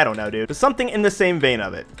something. I don't know, dude. But something in the same vein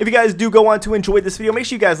of it. If you guys do go on to enjoy this video, make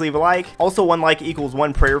sure you guys leave a like. Also, 1 like equals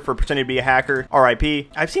 1 prayer for pretending to be a hacker. RIP.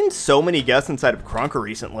 I've seen so many guests inside of Krunker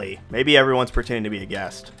recently. Maybe everyone's pretending to be a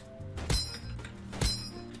guest.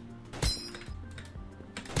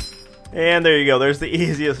 And there you go. There's the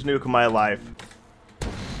easiest nuke of my life.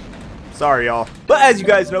 Sorry, y'all. But as you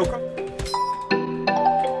guys know,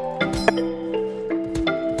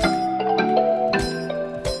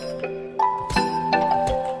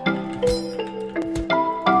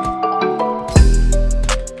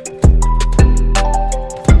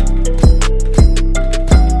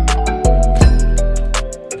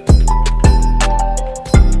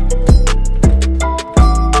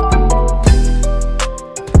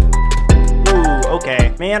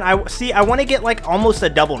 man, I want to get like almost a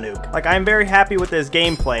double nuke. Like, I'm very happy with this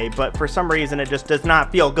gameplay, but for some reason it just does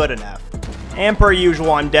not feel good enough. And per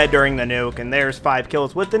usual, I'm dead during the nuke, and there's 5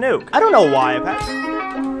 kills with the nuke. I don't know why I've had...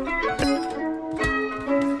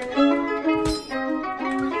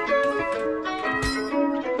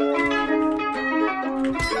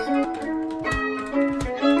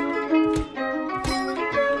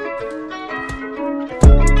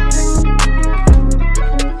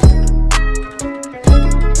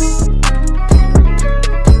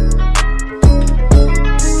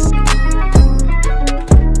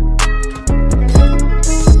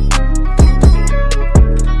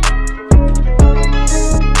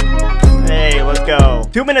 Go.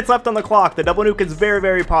 2 minutes left on the clock. The double nuke is very,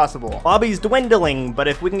 very possible. Lobby's dwindling, but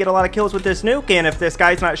if we can get a lot of kills with this nuke, and if this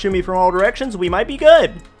guy's not shooting me from all directions, we might be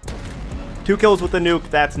good. 2 kills with the nuke,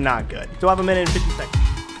 that's not good. Still have 1 minute and 50 seconds.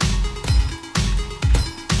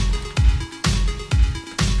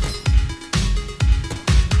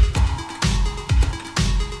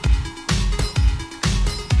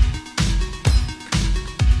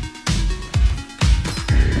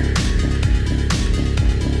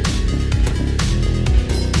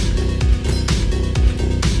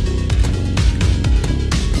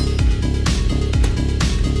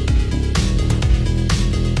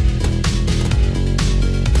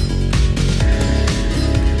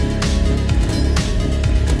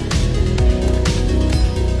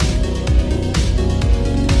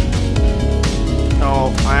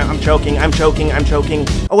 I'm choking.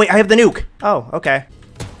 Oh wait, I have the nuke. Oh, okay.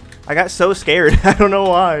 I got so scared. I don't know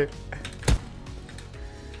why.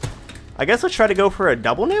 I guess let's try to go for a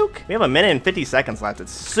double nuke. We have 1 minute and 50 seconds left.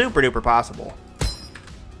 It's super duper possible.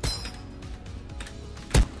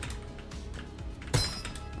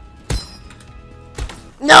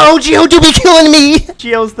 No, Geo, do be killing me!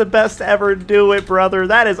 Geo's the best to ever do it, brother.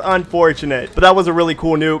 That is unfortunate. But that was a really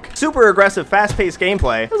cool nuke. Super aggressive, fast-paced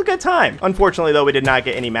gameplay. It was a good time. Unfortunately, though, we did not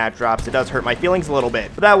get any map drops. It does hurt my feelings a little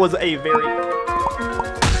bit. But that was a very...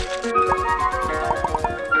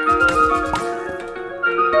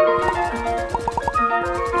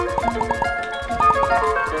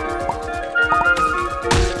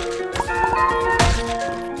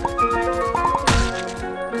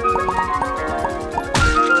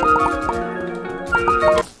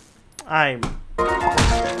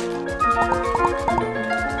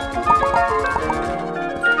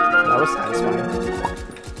 That was satisfying.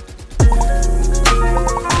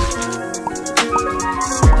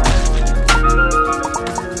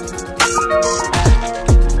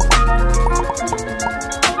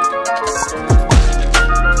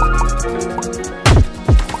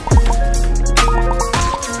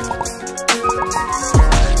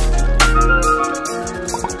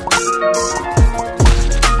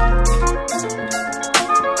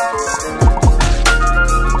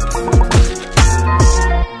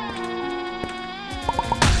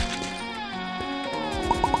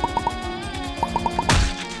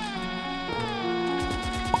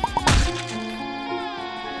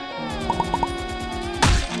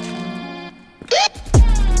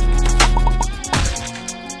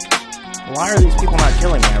 Why are these people not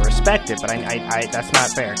killing me? I respect it, but that's not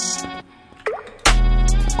fair.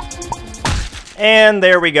 And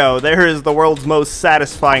there we go. There is the world's most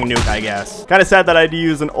satisfying nuke, I guess. Kind of sad that I had to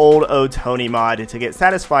use an old Tony mod to get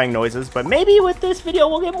satisfying noises, but maybe with this video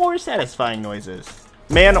we'll get more satisfying noises.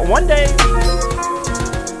 Man, one day...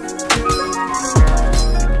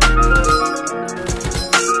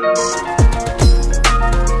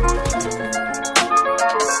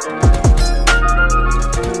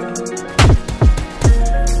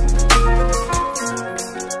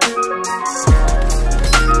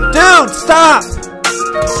 Dude, stop!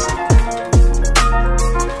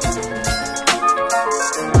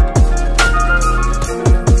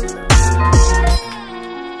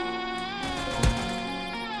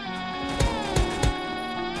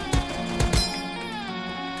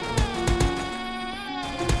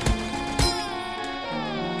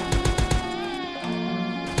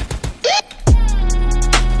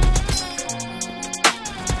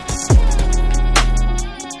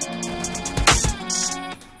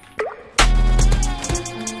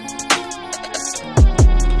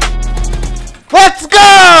 Let's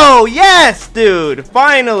go! Yes, dude.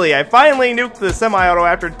 Finally. I finally nuked the semi-auto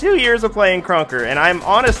after 2 years of playing Krunker, and I'm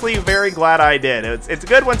honestly very glad I did. It's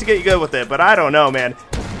good once you get good with it, but I don't know, man.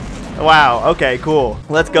 Wow. Okay, cool.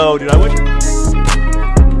 Let's go, dude. I wish...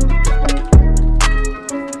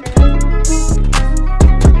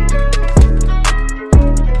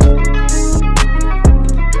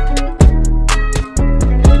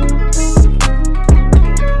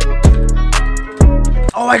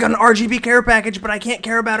 Oh, I got an RGB care package, but I can't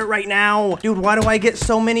care about it right now. Dude, why do I get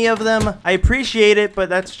so many of them? I appreciate it, but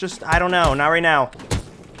that's just, I don't know, not right now.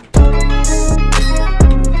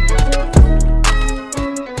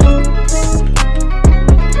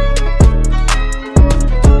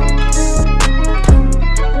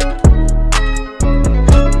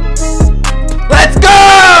 Let's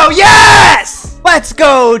go! Yes! Let's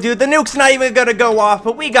go, dude. The nuke's not even gonna go off,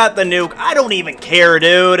 but we got the nuke. I don't even care,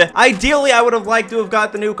 dude. Ideally, I would have liked to have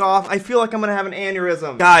got the nuke off. I feel like I'm gonna have an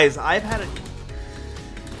aneurysm. Guys, I've had a...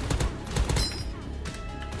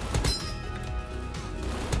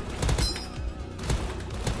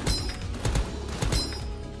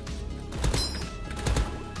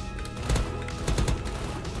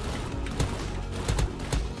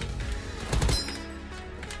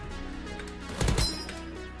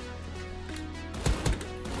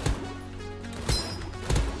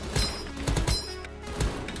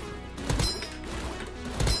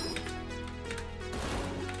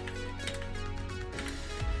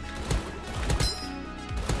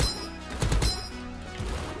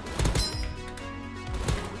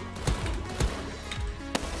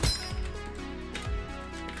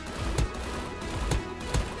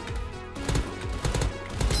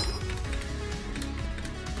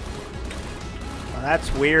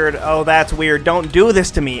 That's weird. Oh, that's weird. Don't do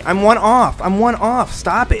this to me. I'm one off. I'm one off.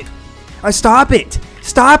 Stop it. Stop it.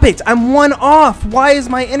 Stop it. I'm one off. Why is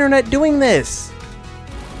my internet doing this?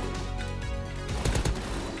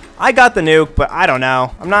 I got the nuke, but I don't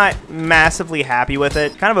know. I'm not massively happy with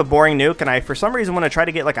it. Kind of a boring nuke, and I, for some reason, want to try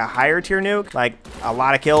to get like a higher tier nuke, like a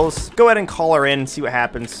lot of kills. Go ahead and call her in and see what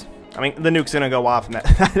happens. I mean, the nuke's gonna go off, and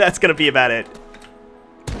that's gonna be about it.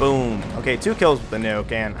 Boom. Okay, 2 kills with the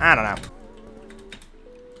nuke, and I don't know.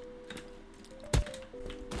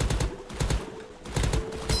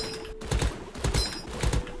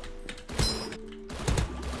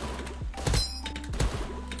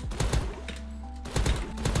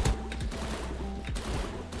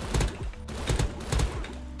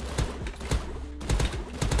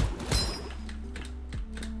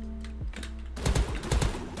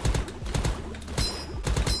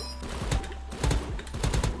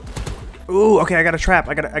 Ooh, okay, I got a trap.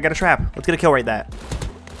 I got a trap. Let's get a kill rate that.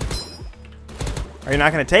 Are you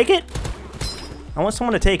not gonna take it? I want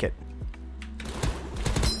someone to take it.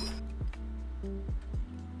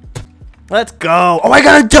 Let's go. Oh, I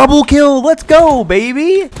got a double kill. Let's go,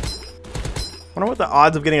 baby. I wonder what the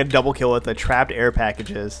odds of getting a double kill with a trapped air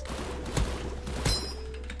package is.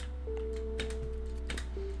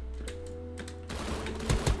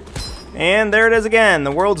 And there it is again,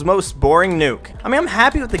 the world's most boring nuke. I mean, I'm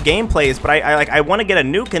happy with the gameplays, but I want to get a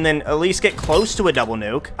nuke and then at least get close to a double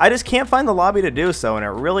nuke. I just can't find the lobby to do so, and it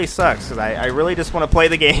really sucks, because I really just want to play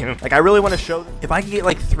the game. Like, I really want to show them. If I could get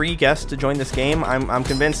like 3 guests to join this game, I'm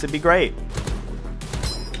convinced it'd be great.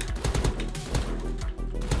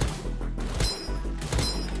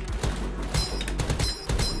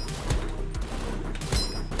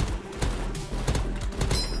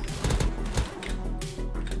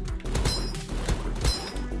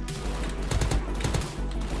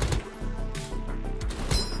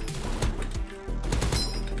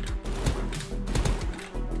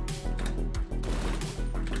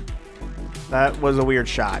 That was a weird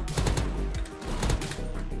shot.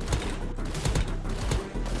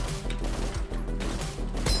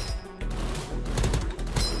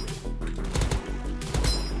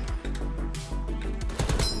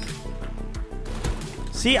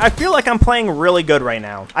 See, I feel like I'm playing really good right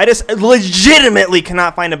now. I just legitimately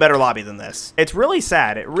cannot find a better lobby than this. It's really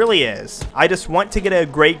sad. It really is. I just want to get a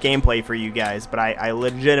great gameplay for you guys, but I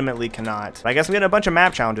legitimately cannot. I guess I'm getting a bunch of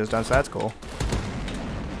map challenges done, so that's cool.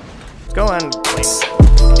 Let's go and play.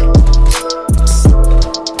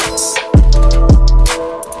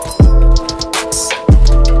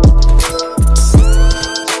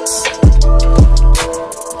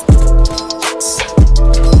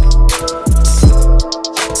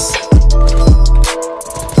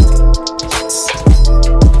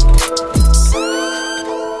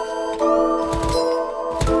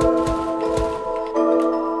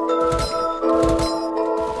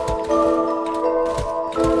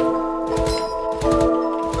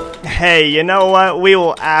 Hey, you know what? We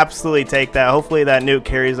will absolutely take that. Hopefully that nuke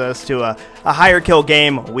carries us to a higher kill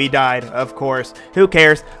game. We died, of course. Who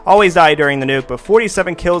cares? Always die during the nuke, but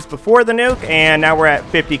 47 kills before the nuke, and now we're at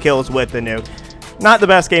 50 kills with the nuke. Not the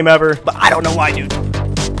best game ever, but I don't know why, dude.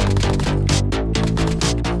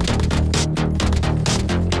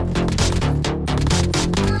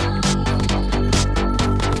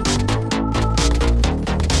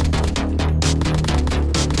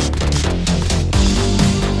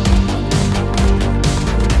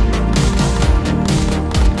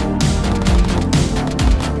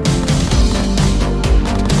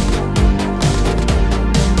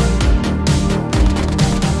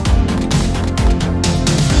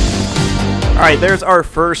 Alright, there's our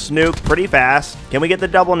first nuke pretty fast. Can we get the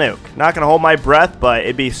double nuke? Not gonna hold my breath, but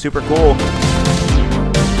it'd be super cool.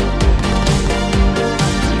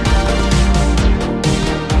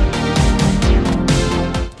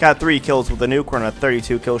 Got 3 kills with the nuke. We're on a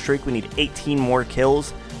 32 kill streak. We need 18 more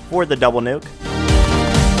kills for the double nuke.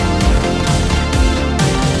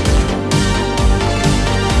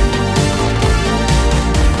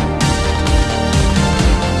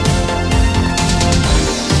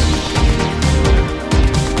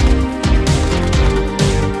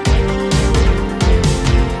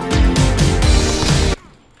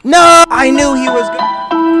 No! I knew he was good.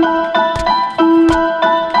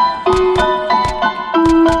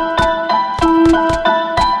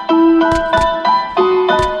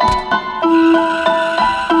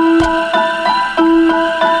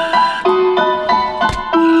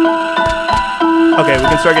 Okay, we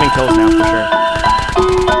can start getting kills now for sure.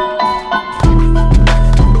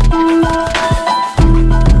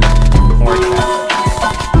 More attack.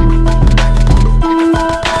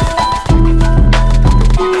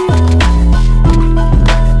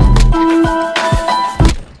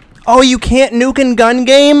 Oh, you can't nuke in gun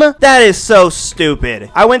game? That is so stupid.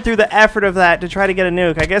 I went through the effort of that to try to get a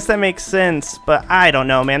nuke. I guess that makes sense, but I don't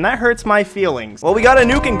know, man. That hurts my feelings. Well, we got a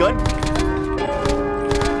nuke in gun.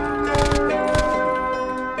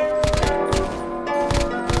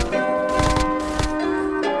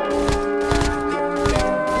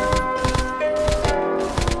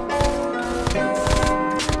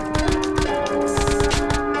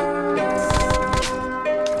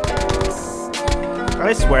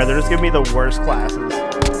 I swear, they're just giving me the worst classes.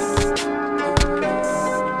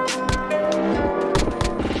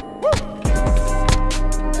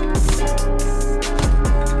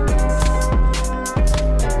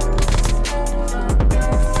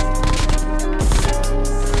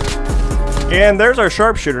 And there's our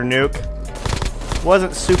sharpshooter nuke.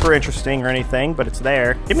 Wasn't super interesting or anything, but it's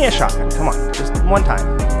there. Give me a shotgun, come on, just one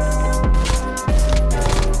time.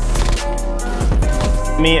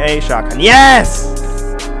 Give me a shotgun, yes!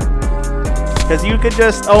 Because you could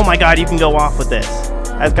just, oh my god, you can go off with this.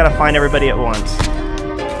 I just gotta find everybody at once.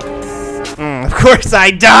 Of course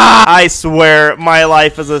I die! I swear, my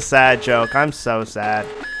life is a sad joke. I'm so sad.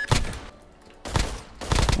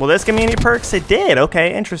 Will this give me any perks? It did.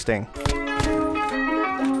 Okay, interesting.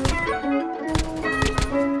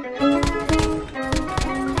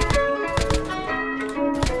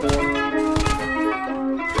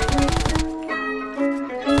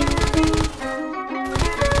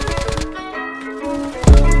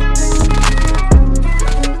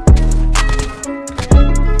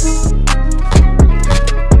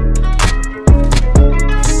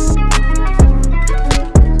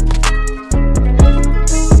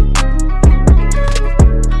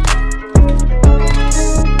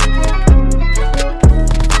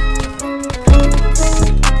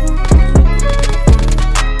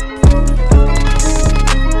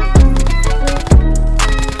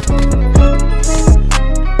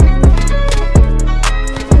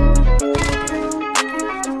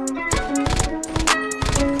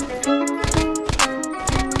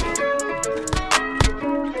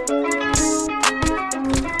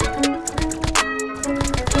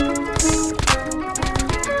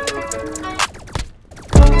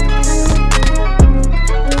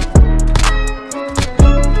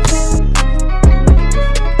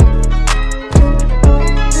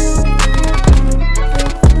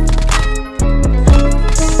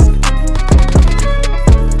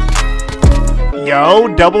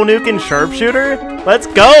 Yo, double nuke and sharpshooter? Let's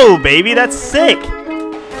go, baby. That's sick.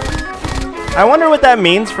 I wonder what that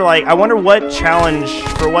means for, like, I wonder what challenge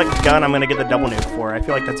for what gun I'm going to get the double nuke for. I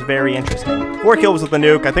feel like that's very interesting. 4 kills with the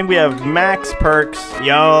nuke. I think we have max perks.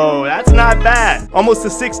 Yo, that's not bad. Almost to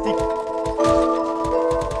 60.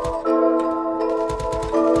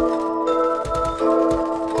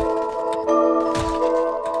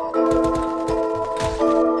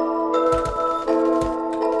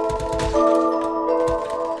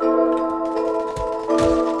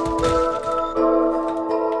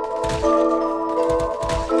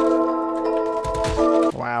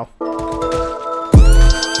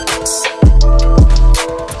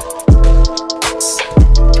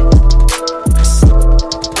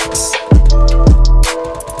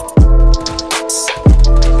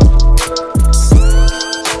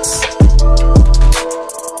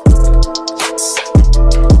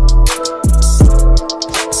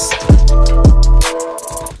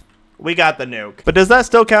 We got the nuke. But does that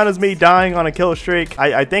still count as me dying on a kill streak?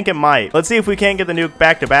 I think it might. Let's see if we can't get the nuke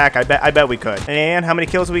back to back. I bet we could. And how many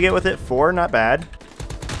kills did we get with it? 4, not bad.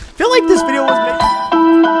 I feel like this video was made.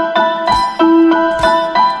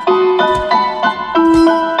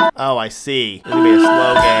 Oh, I see. This is gonna be a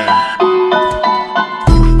slow game.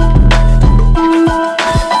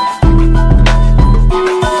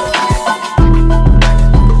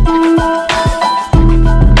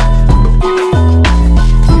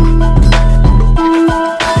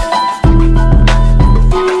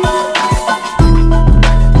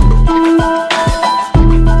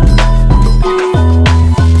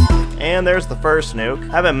 And there's the first nuke.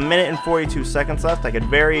 I have a minute and 42 seconds left. I could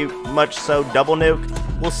very much so double nuke.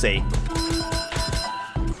 We'll see.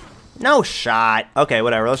 No shot. Okay,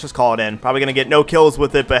 whatever. Let's just call it in. Probably gonna get no kills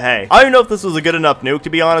with it, but hey. I don't even know if this was a good enough nuke,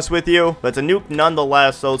 to be honest with you. But it's a nuke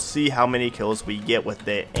nonetheless, so let's see how many kills we get with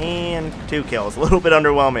it. And 2 kills. A little bit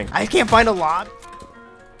underwhelming. I can't find a lot.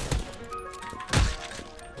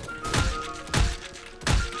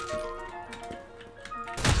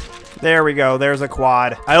 There we go. There's a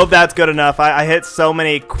quad. I hope that's good enough. I hit so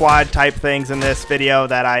many quad type things in this video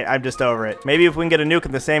that I'm just over it. Maybe if we can get a nuke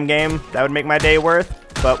in the same game, that would make my day worth,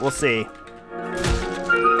 but we'll see.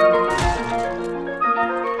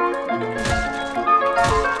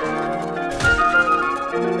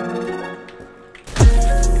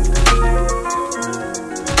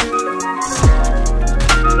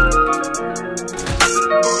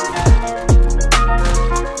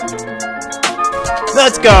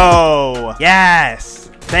 Let's go! Yes!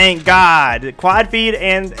 Thank God. Quad feed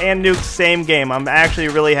and nuke same game. I'm actually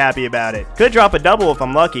really happy about it. Could drop a double if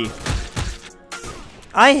I'm lucky.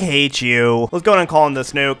 I hate you. Let's go ahead and call in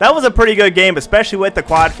this nuke. That was a pretty good game, especially with the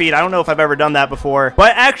quad feed. I don't know if I've ever done that before.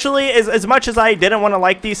 But actually, as much as I didn't want to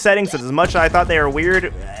like these settings, as much as I thought they were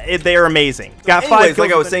weird, they are amazing. Got 5 kills.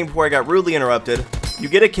 Like I was saying before I got rudely interrupted, you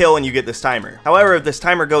get a kill and you get this timer. However, if this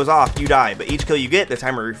timer goes off, you die, but each kill you get, the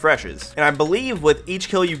timer refreshes. And I believe with each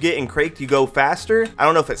kill you get in Cranked, you go faster. I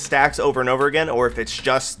don't know if it stacks over and over again or if it's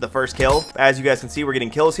just the first kill. As you guys can see, we're getting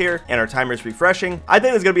kills here and our timer's refreshing. I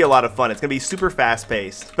think it's gonna be a lot of fun. It's gonna be super fast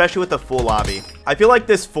paced, especially with the full lobby. I feel like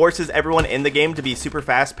this forces everyone in the game to be super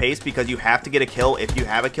fast paced because you have to get a kill if you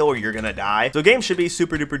have a kill or you're gonna die. So games should be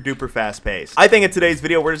super duper duper fast paced. I think in today's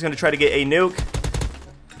video, we're just gonna try to get a nuke.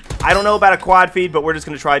 I don't know about a quad feed, but we're just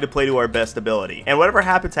going to try to play to our best ability. And whatever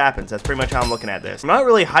happens, happens. That's pretty much how I'm looking at this. I'm not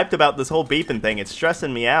really hyped about this whole beeping thing. It's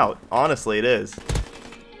stressing me out. Honestly, it is.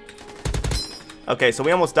 Okay, so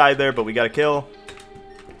we almost died there, but we got a kill.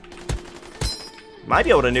 Might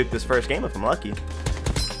be able to nuke this first game if I'm lucky.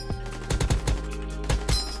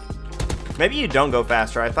 Maybe you don't go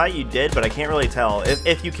faster. I thought you did, but I can't really tell.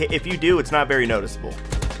 If you do, it's not very noticeable.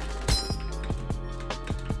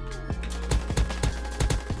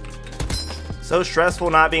 So stressful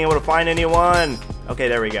not being able to find anyone. Okay,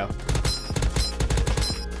 there we go.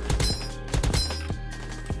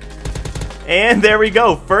 And there we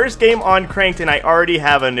go. First game on Cranked, and I already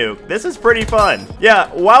have a nuke. This is pretty fun. Yeah,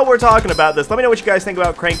 while we're talking about this, let me know what you guys think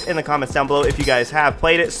about Cranked in the comments down below if you guys have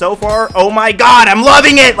played it so far. Oh my God, I'm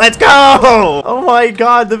loving it. Let's go. Oh my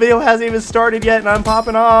God, the video hasn't even started yet, and I'm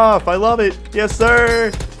popping off. I love it. Yes,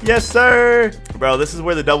 sir. Yes, sir. Bro, this is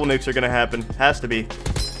where the double nukes are going to happen. Has to be.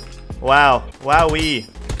 Wow. Wowee.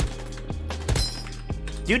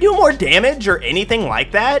 Do you do more damage or anything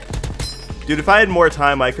like that? Dude, if I had more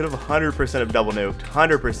time, I could have 100% have double nuked.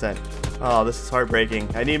 100%. Oh, this is heartbreaking.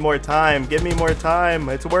 I need more time. Give me more time.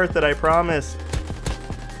 It's worth it, I promise.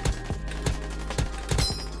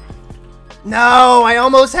 No, I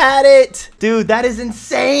almost had it. Dude, that is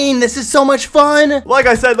insane. This is so much fun. Like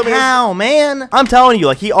I said, how, man? I'm telling you,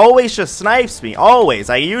 like, he always just snipes me. Always.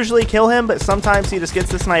 I usually kill him, but sometimes he just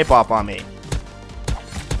gets the snipe off on me.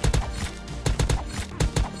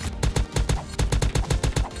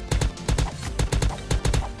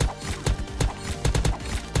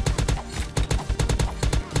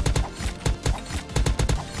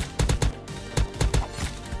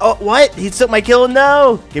 Oh, what? He took my kill?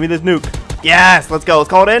 No. Give me this nuke. Yes, let's go. Let's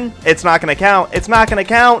call it in. It's not going to count. It's not going to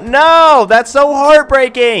count. No, that's so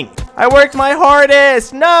heartbreaking. I worked my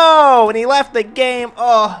hardest. No, and he left the game.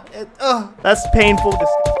 Oh, that's painful.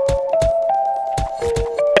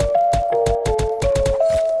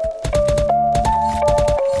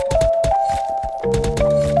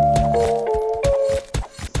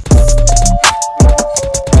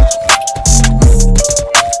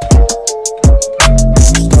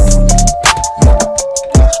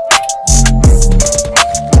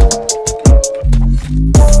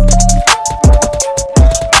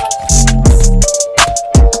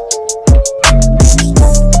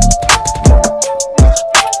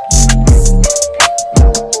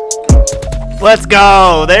 Let's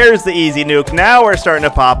go. There's the easy nuke. Now we're starting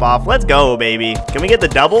to pop off. Let's go, baby. Can we get the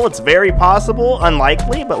double? It's very possible.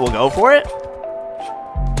 Unlikely, but we'll go for it.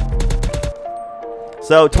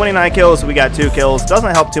 So 29 kills, we got 2 kills.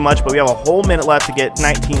 Doesn't help too much, but we have a whole minute left to get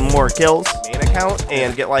 19 more kills. Main account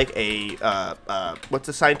and get like a, what's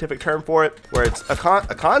the scientific term for it? Where it's a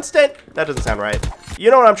constant? That doesn't sound right.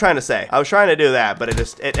 You know what I'm trying to say. I was trying to do that, but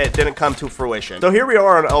it didn't come to fruition. So here we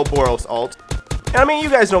are on Elboros ult. And I mean, you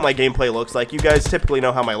guys know what my gameplay looks like. You guys typically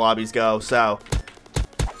know how my lobbies go, so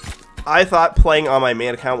I thought playing on my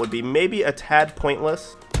main account would be maybe a tad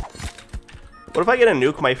pointless. What if I get a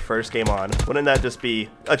nuke my first game on? Wouldn't that just be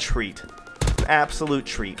a treat? An absolute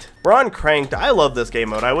treat. We're on Cranked. I love this game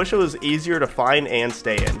mode. I wish it was easier to find and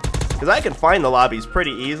stay in. Because I can find the lobbies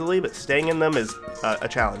pretty easily, but staying in them is a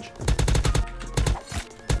challenge.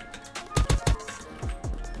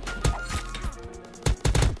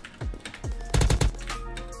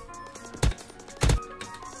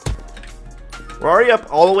 We're already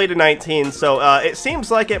up all the way to 19, so it seems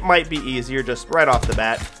like it might be easier just right off the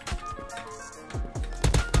bat.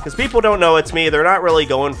 Because people don't know it's me, they're not really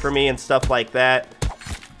going for me and stuff like that.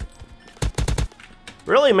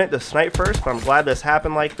 Really meant to snipe first, but I'm glad this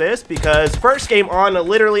happened like this, because first game on,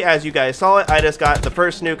 literally as you guys saw it, I just got the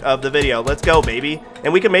first nuke of the video. Let's go, baby.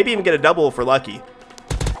 And we can maybe even get a double if we're lucky.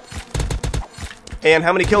 And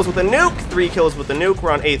how many kills with a nuke? 3 kills with the nuke.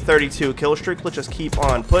 We're on a 32 kill streak. Let's just keep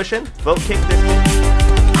on pushing. Vote kick this.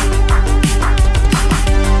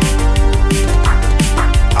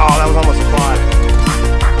 Oh, that was almost a quad.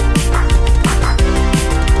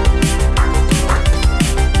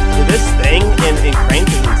 This thing in Crank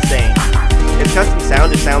is insane. Its custom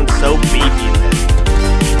sound just sounds so beefy in this.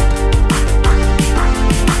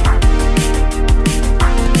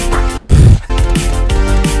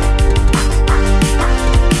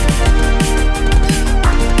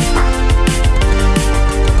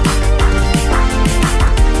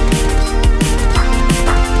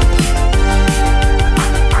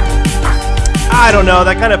 I don't know,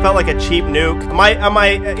 that kind of felt like a cheap nuke. I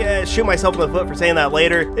might shoot myself in the foot for saying that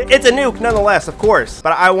later. It's a nuke nonetheless, of course,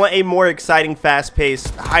 but I want a more exciting,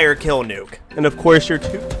 fast-paced, higher kill nuke. And of course, you're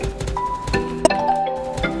too.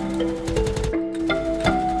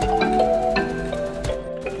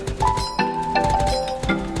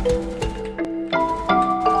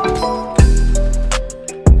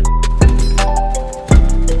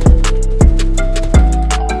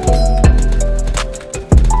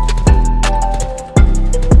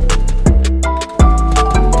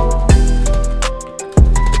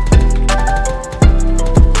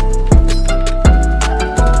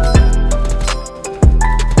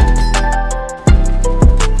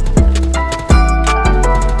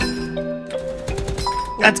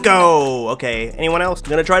 Let's go! Okay, anyone else? I'm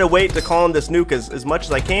gonna try to wait to call in this nuke as much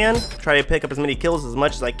as I can. Try to pick up as many kills as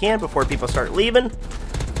much as I can before people start leaving.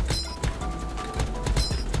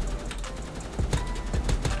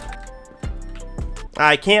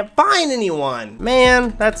 I can't find anyone!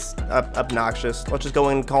 Man, that's obnoxious. Let's just go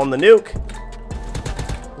in and call in the nuke.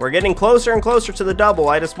 We're getting closer and closer to the double.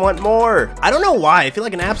 I just want more. I don't know why. I feel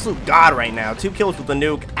like an absolute god right now. 2 kills with the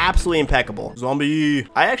nuke. Absolutely impeccable. Zombie.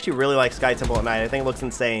 I actually really like Sky Temple at night. I think it looks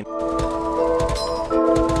insane. Don't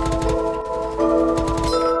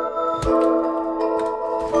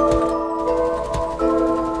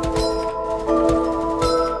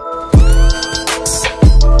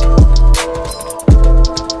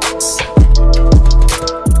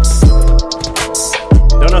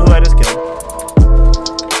know who I just killed.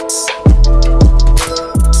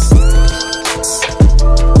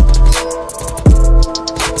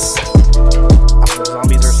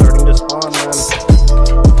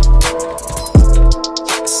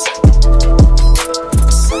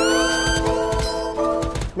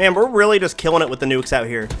 Man, we're really just killing it with the nukes out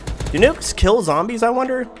here. Do nukes kill zombies, I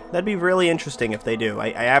wonder? That'd be really interesting if they do.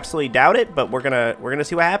 I absolutely doubt it, but we're gonna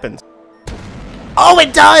see what happens. Oh,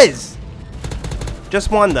 it does! Just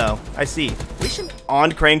one though, I see. We should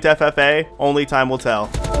on Cranked FFA, only time will tell.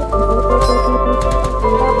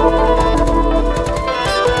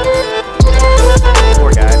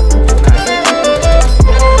 Poor guy.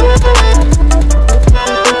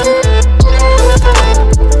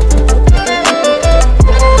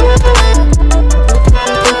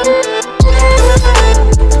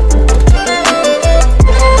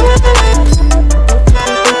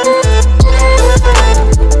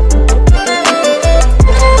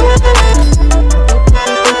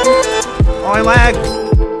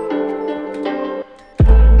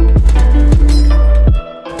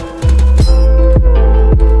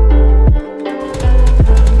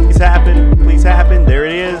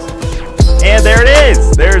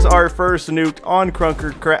 our first nuke on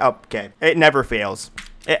Krunker. Okay, it never fails.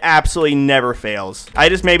 It absolutely never fails. I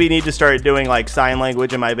just maybe need to start doing like sign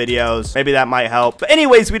language in my videos. Maybe that might help. But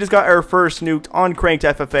anyways, we just got our first nuke on Cranked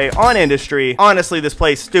FFA on Industry. Honestly, this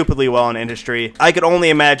plays stupidly well on Industry. I could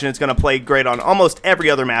only imagine it's going to play great on almost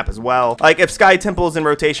every other map as well. Like if Sky Temple is in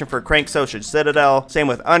rotation for Crank, so should Citadel. Same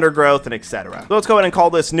with Undergrowth and etc. So let's go ahead and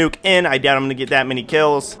call this nuke in. I doubt I'm going to get that many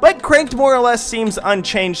kills. But Cranked more or less seems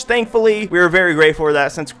unchanged, thankfully. We were very grateful for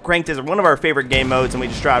that since Cranked is one of our favorite game modes and we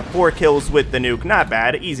just dropped 4 kills with the nuke. Not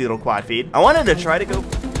bad. Easy little quad feed. I wanted to try to go...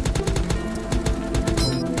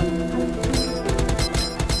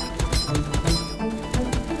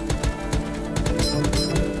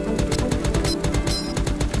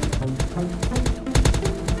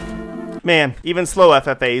 Man, even slow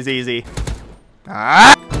FFA is easy.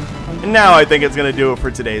 And now I think it's gonna do it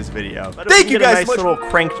for today's video. But Thank you guys. Nice little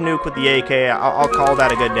cranked nuke with the AK. I'll call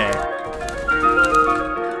that a good day.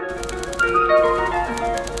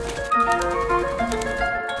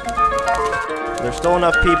 There's still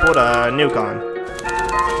enough people to nuke on.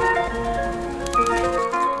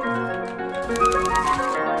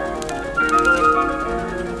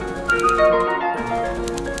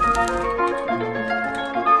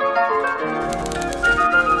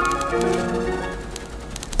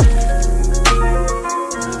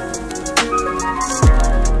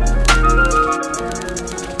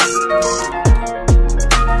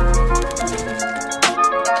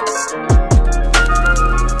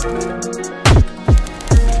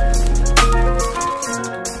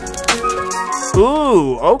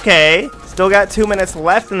 Ooh, okay. Still got 2 minutes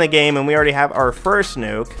left in the game and we already have our first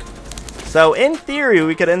nuke. So in theory,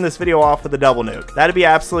 we could end this video off with a double nuke. That'd be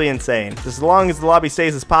absolutely insane. Just as long as the lobby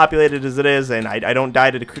stays as populated as it is and I don't die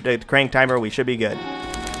to the crank timer, we should be good.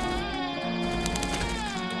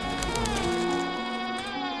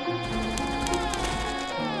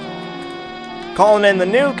 Calling in the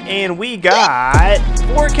nuke, and we got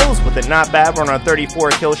 4 kills with it. Not bad. We're on a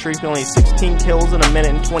 34 kill streak. Only 16 kills in a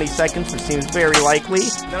minute and 20 seconds, which seems very likely.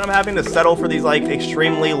 Then I'm having to settle for these like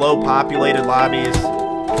extremely low populated lobbies.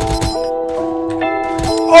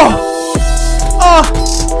 Oh! Oh!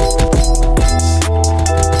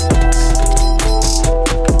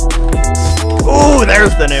 Ooh,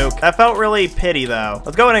 there's the nuke. That felt really pity though.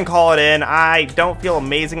 Let's go ahead and call it in. I don't feel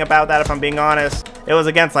amazing about that if I'm being honest. It was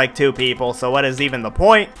against like 2 people, so what is even the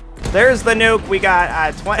point? There's the nuke. We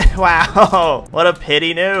got 20. Wow, what a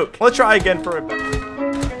pity nuke. Let's try again for a bit.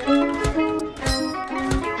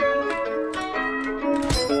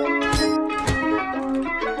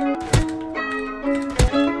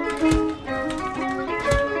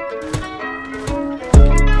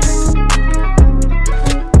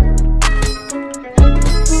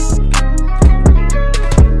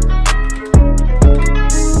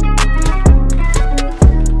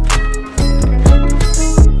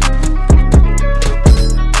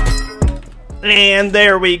 And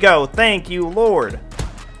there we go. Thank you, Lord.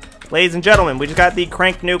 Ladies and gentlemen, we just got the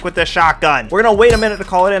crank nuke with the shotgun. We're gonna wait a minute to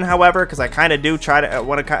call it in, however, because I kind of do try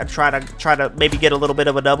to maybe get a little bit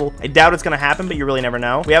of a double. I doubt it's gonna happen, but you really never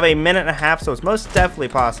know. We have a minute and a half, so it's most definitely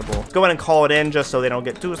possible. Let's go ahead and call it in just so they don't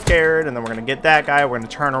get too scared, and then we're gonna get that guy. We're gonna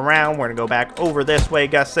turn around. We're gonna go back over this way.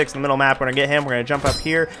 Gus 6 in the middle map. We're gonna get him. We're gonna jump up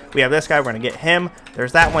here. We have this guy. We're gonna get him.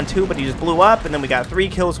 There's that one too, but he just blew up, and then we got 3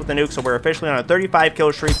 kills with the nuke, so we're officially on a 35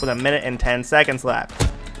 kill streak with a minute and 10 seconds left.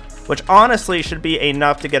 Which honestly should be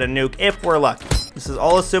enough to get a nuke if we're lucky. This is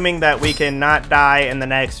all assuming that we can not die in the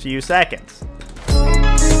next few seconds.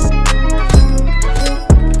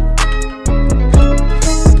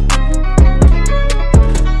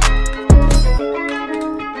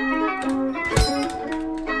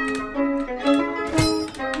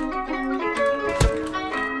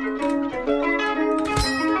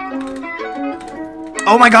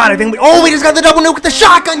 Oh my god, I think we just got the double nuke with the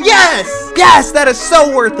shotgun. Yes! Yes, that is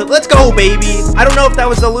so worth it. Let's go, baby. I don't know if that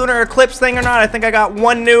was the lunar eclipse thing or not. I think I got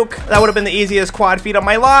 1 nuke. That would have been the easiest quad feed of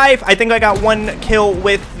my life. I think I got 1 kill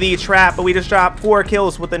with the trap, but we just dropped 4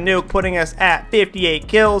 kills with the nuke, putting us at 58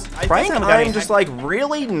 kills. I'm just like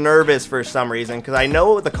really nervous for some reason because I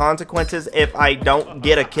know the consequences if I don't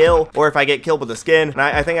get a kill or if I get killed with a skin. And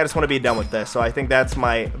I think I just want to be done with this. So I think that's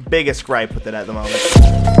my biggest gripe with it at the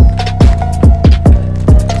moment.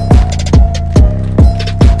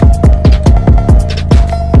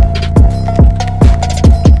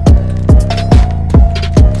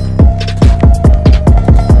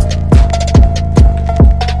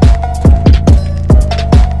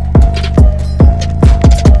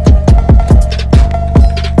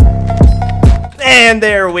 And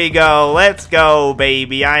there we go. Let's go,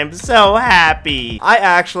 baby. I'm so happy. I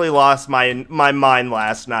actually lost my mind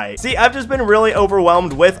last night. See, I've just been really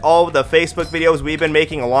overwhelmed with all of the Facebook videos we've been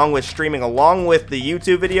making along with streaming, along with the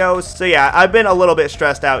YouTube videos. So yeah, I've been a little bit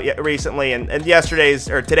stressed out recently, and yesterday's,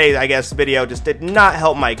 or today's, I guess, video just did not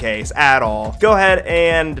help my case at all. Go ahead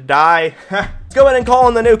and die. Let's go ahead and call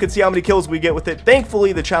in the nuke and see how many kills we get with it.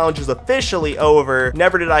 Thankfully, the challenge is officially over.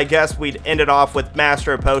 Never did I guess we'd end it off with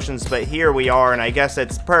Master of Potions, but here we are, and I guess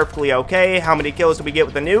it's perfectly okay. How many kills did we get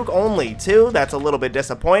with the nuke? Only 2. That's a little bit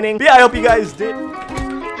disappointing. But yeah, I hope you guys did.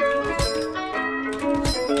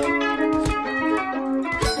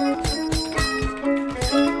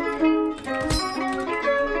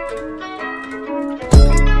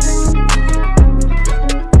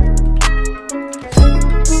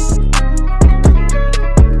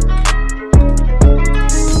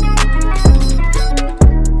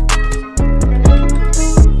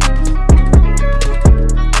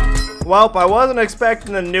 Welp, I wasn't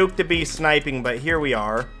expecting the nuke to be sniping, but here we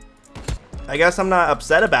are. I guess I'm not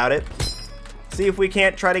upset about it. See if we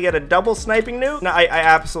can't try to get a double sniping nuke? No, I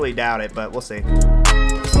absolutely doubt it, but we'll see. Okay.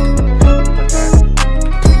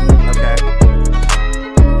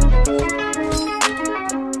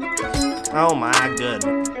 Oh my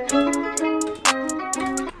goodness.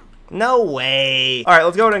 No way. All right,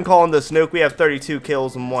 let's go ahead and call in this nuke. We have 32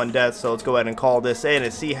 kills and 1 death, so let's go ahead and call this in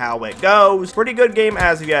and see how it goes. Pretty good game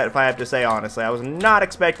as of yet, if I have to say honestly. I was not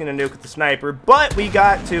expecting to nuke with the sniper, but we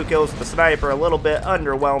got 2 kills with the sniper. A little bit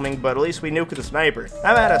underwhelming, but at least we nuked with the sniper.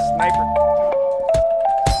 I've had a sniper.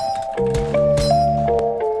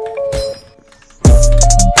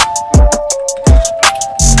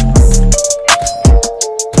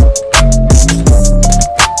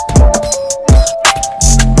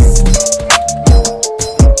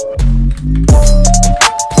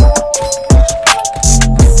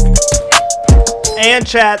 And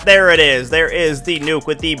chat, there it is. There is the nuke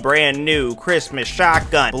with the brand new Christmas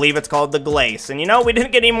shotgun. I believe it's called the Glace. And you know, we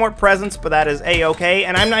didn't get any more presents, but that is a-okay.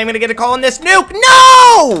 And I'm not even gonna get a call on this nuke.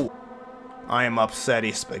 No! I am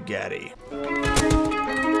upsetty spaghetti.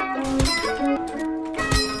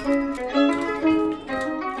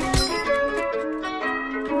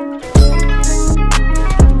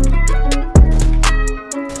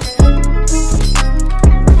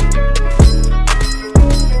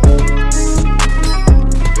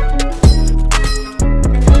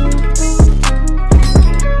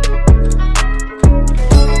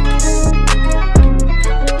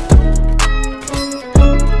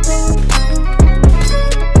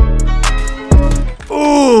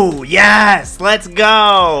 Yes, let's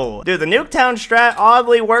go. Dude, the Nuketown strat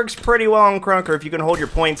oddly works pretty well on Krunker if you can hold your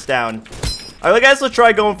points down. Alright guys, let's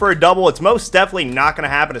try going for a double. It's most definitely not going to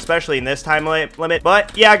happen, especially in this time limit.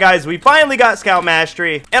 But yeah guys, we finally got Scout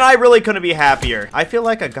Mastery, and I really couldn't be happier. I feel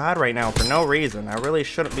like a god right now for no reason. I really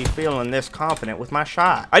shouldn't be feeling this confident with my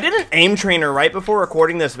shot. I did an aim trainer right before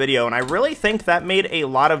recording this video, and I really think that made a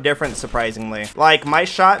lot of difference, surprisingly. Like, my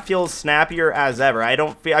shot feels snappier as ever. I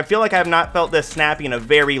feel like I have not felt this snappy in a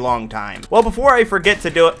very long time. Well, before I forget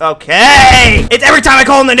to do it, okay! It's every time I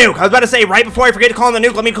call in the nuke! I was about to say, right before I forget to call in the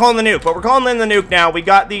nuke, let me call in the nuke, but we're calling in the nuke now. We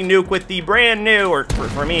got the nuke with the brand new, or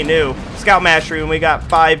for me, new Scout Mastery, and we got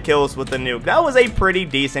 5 kills with the nuke. That was a pretty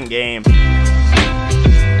decent game.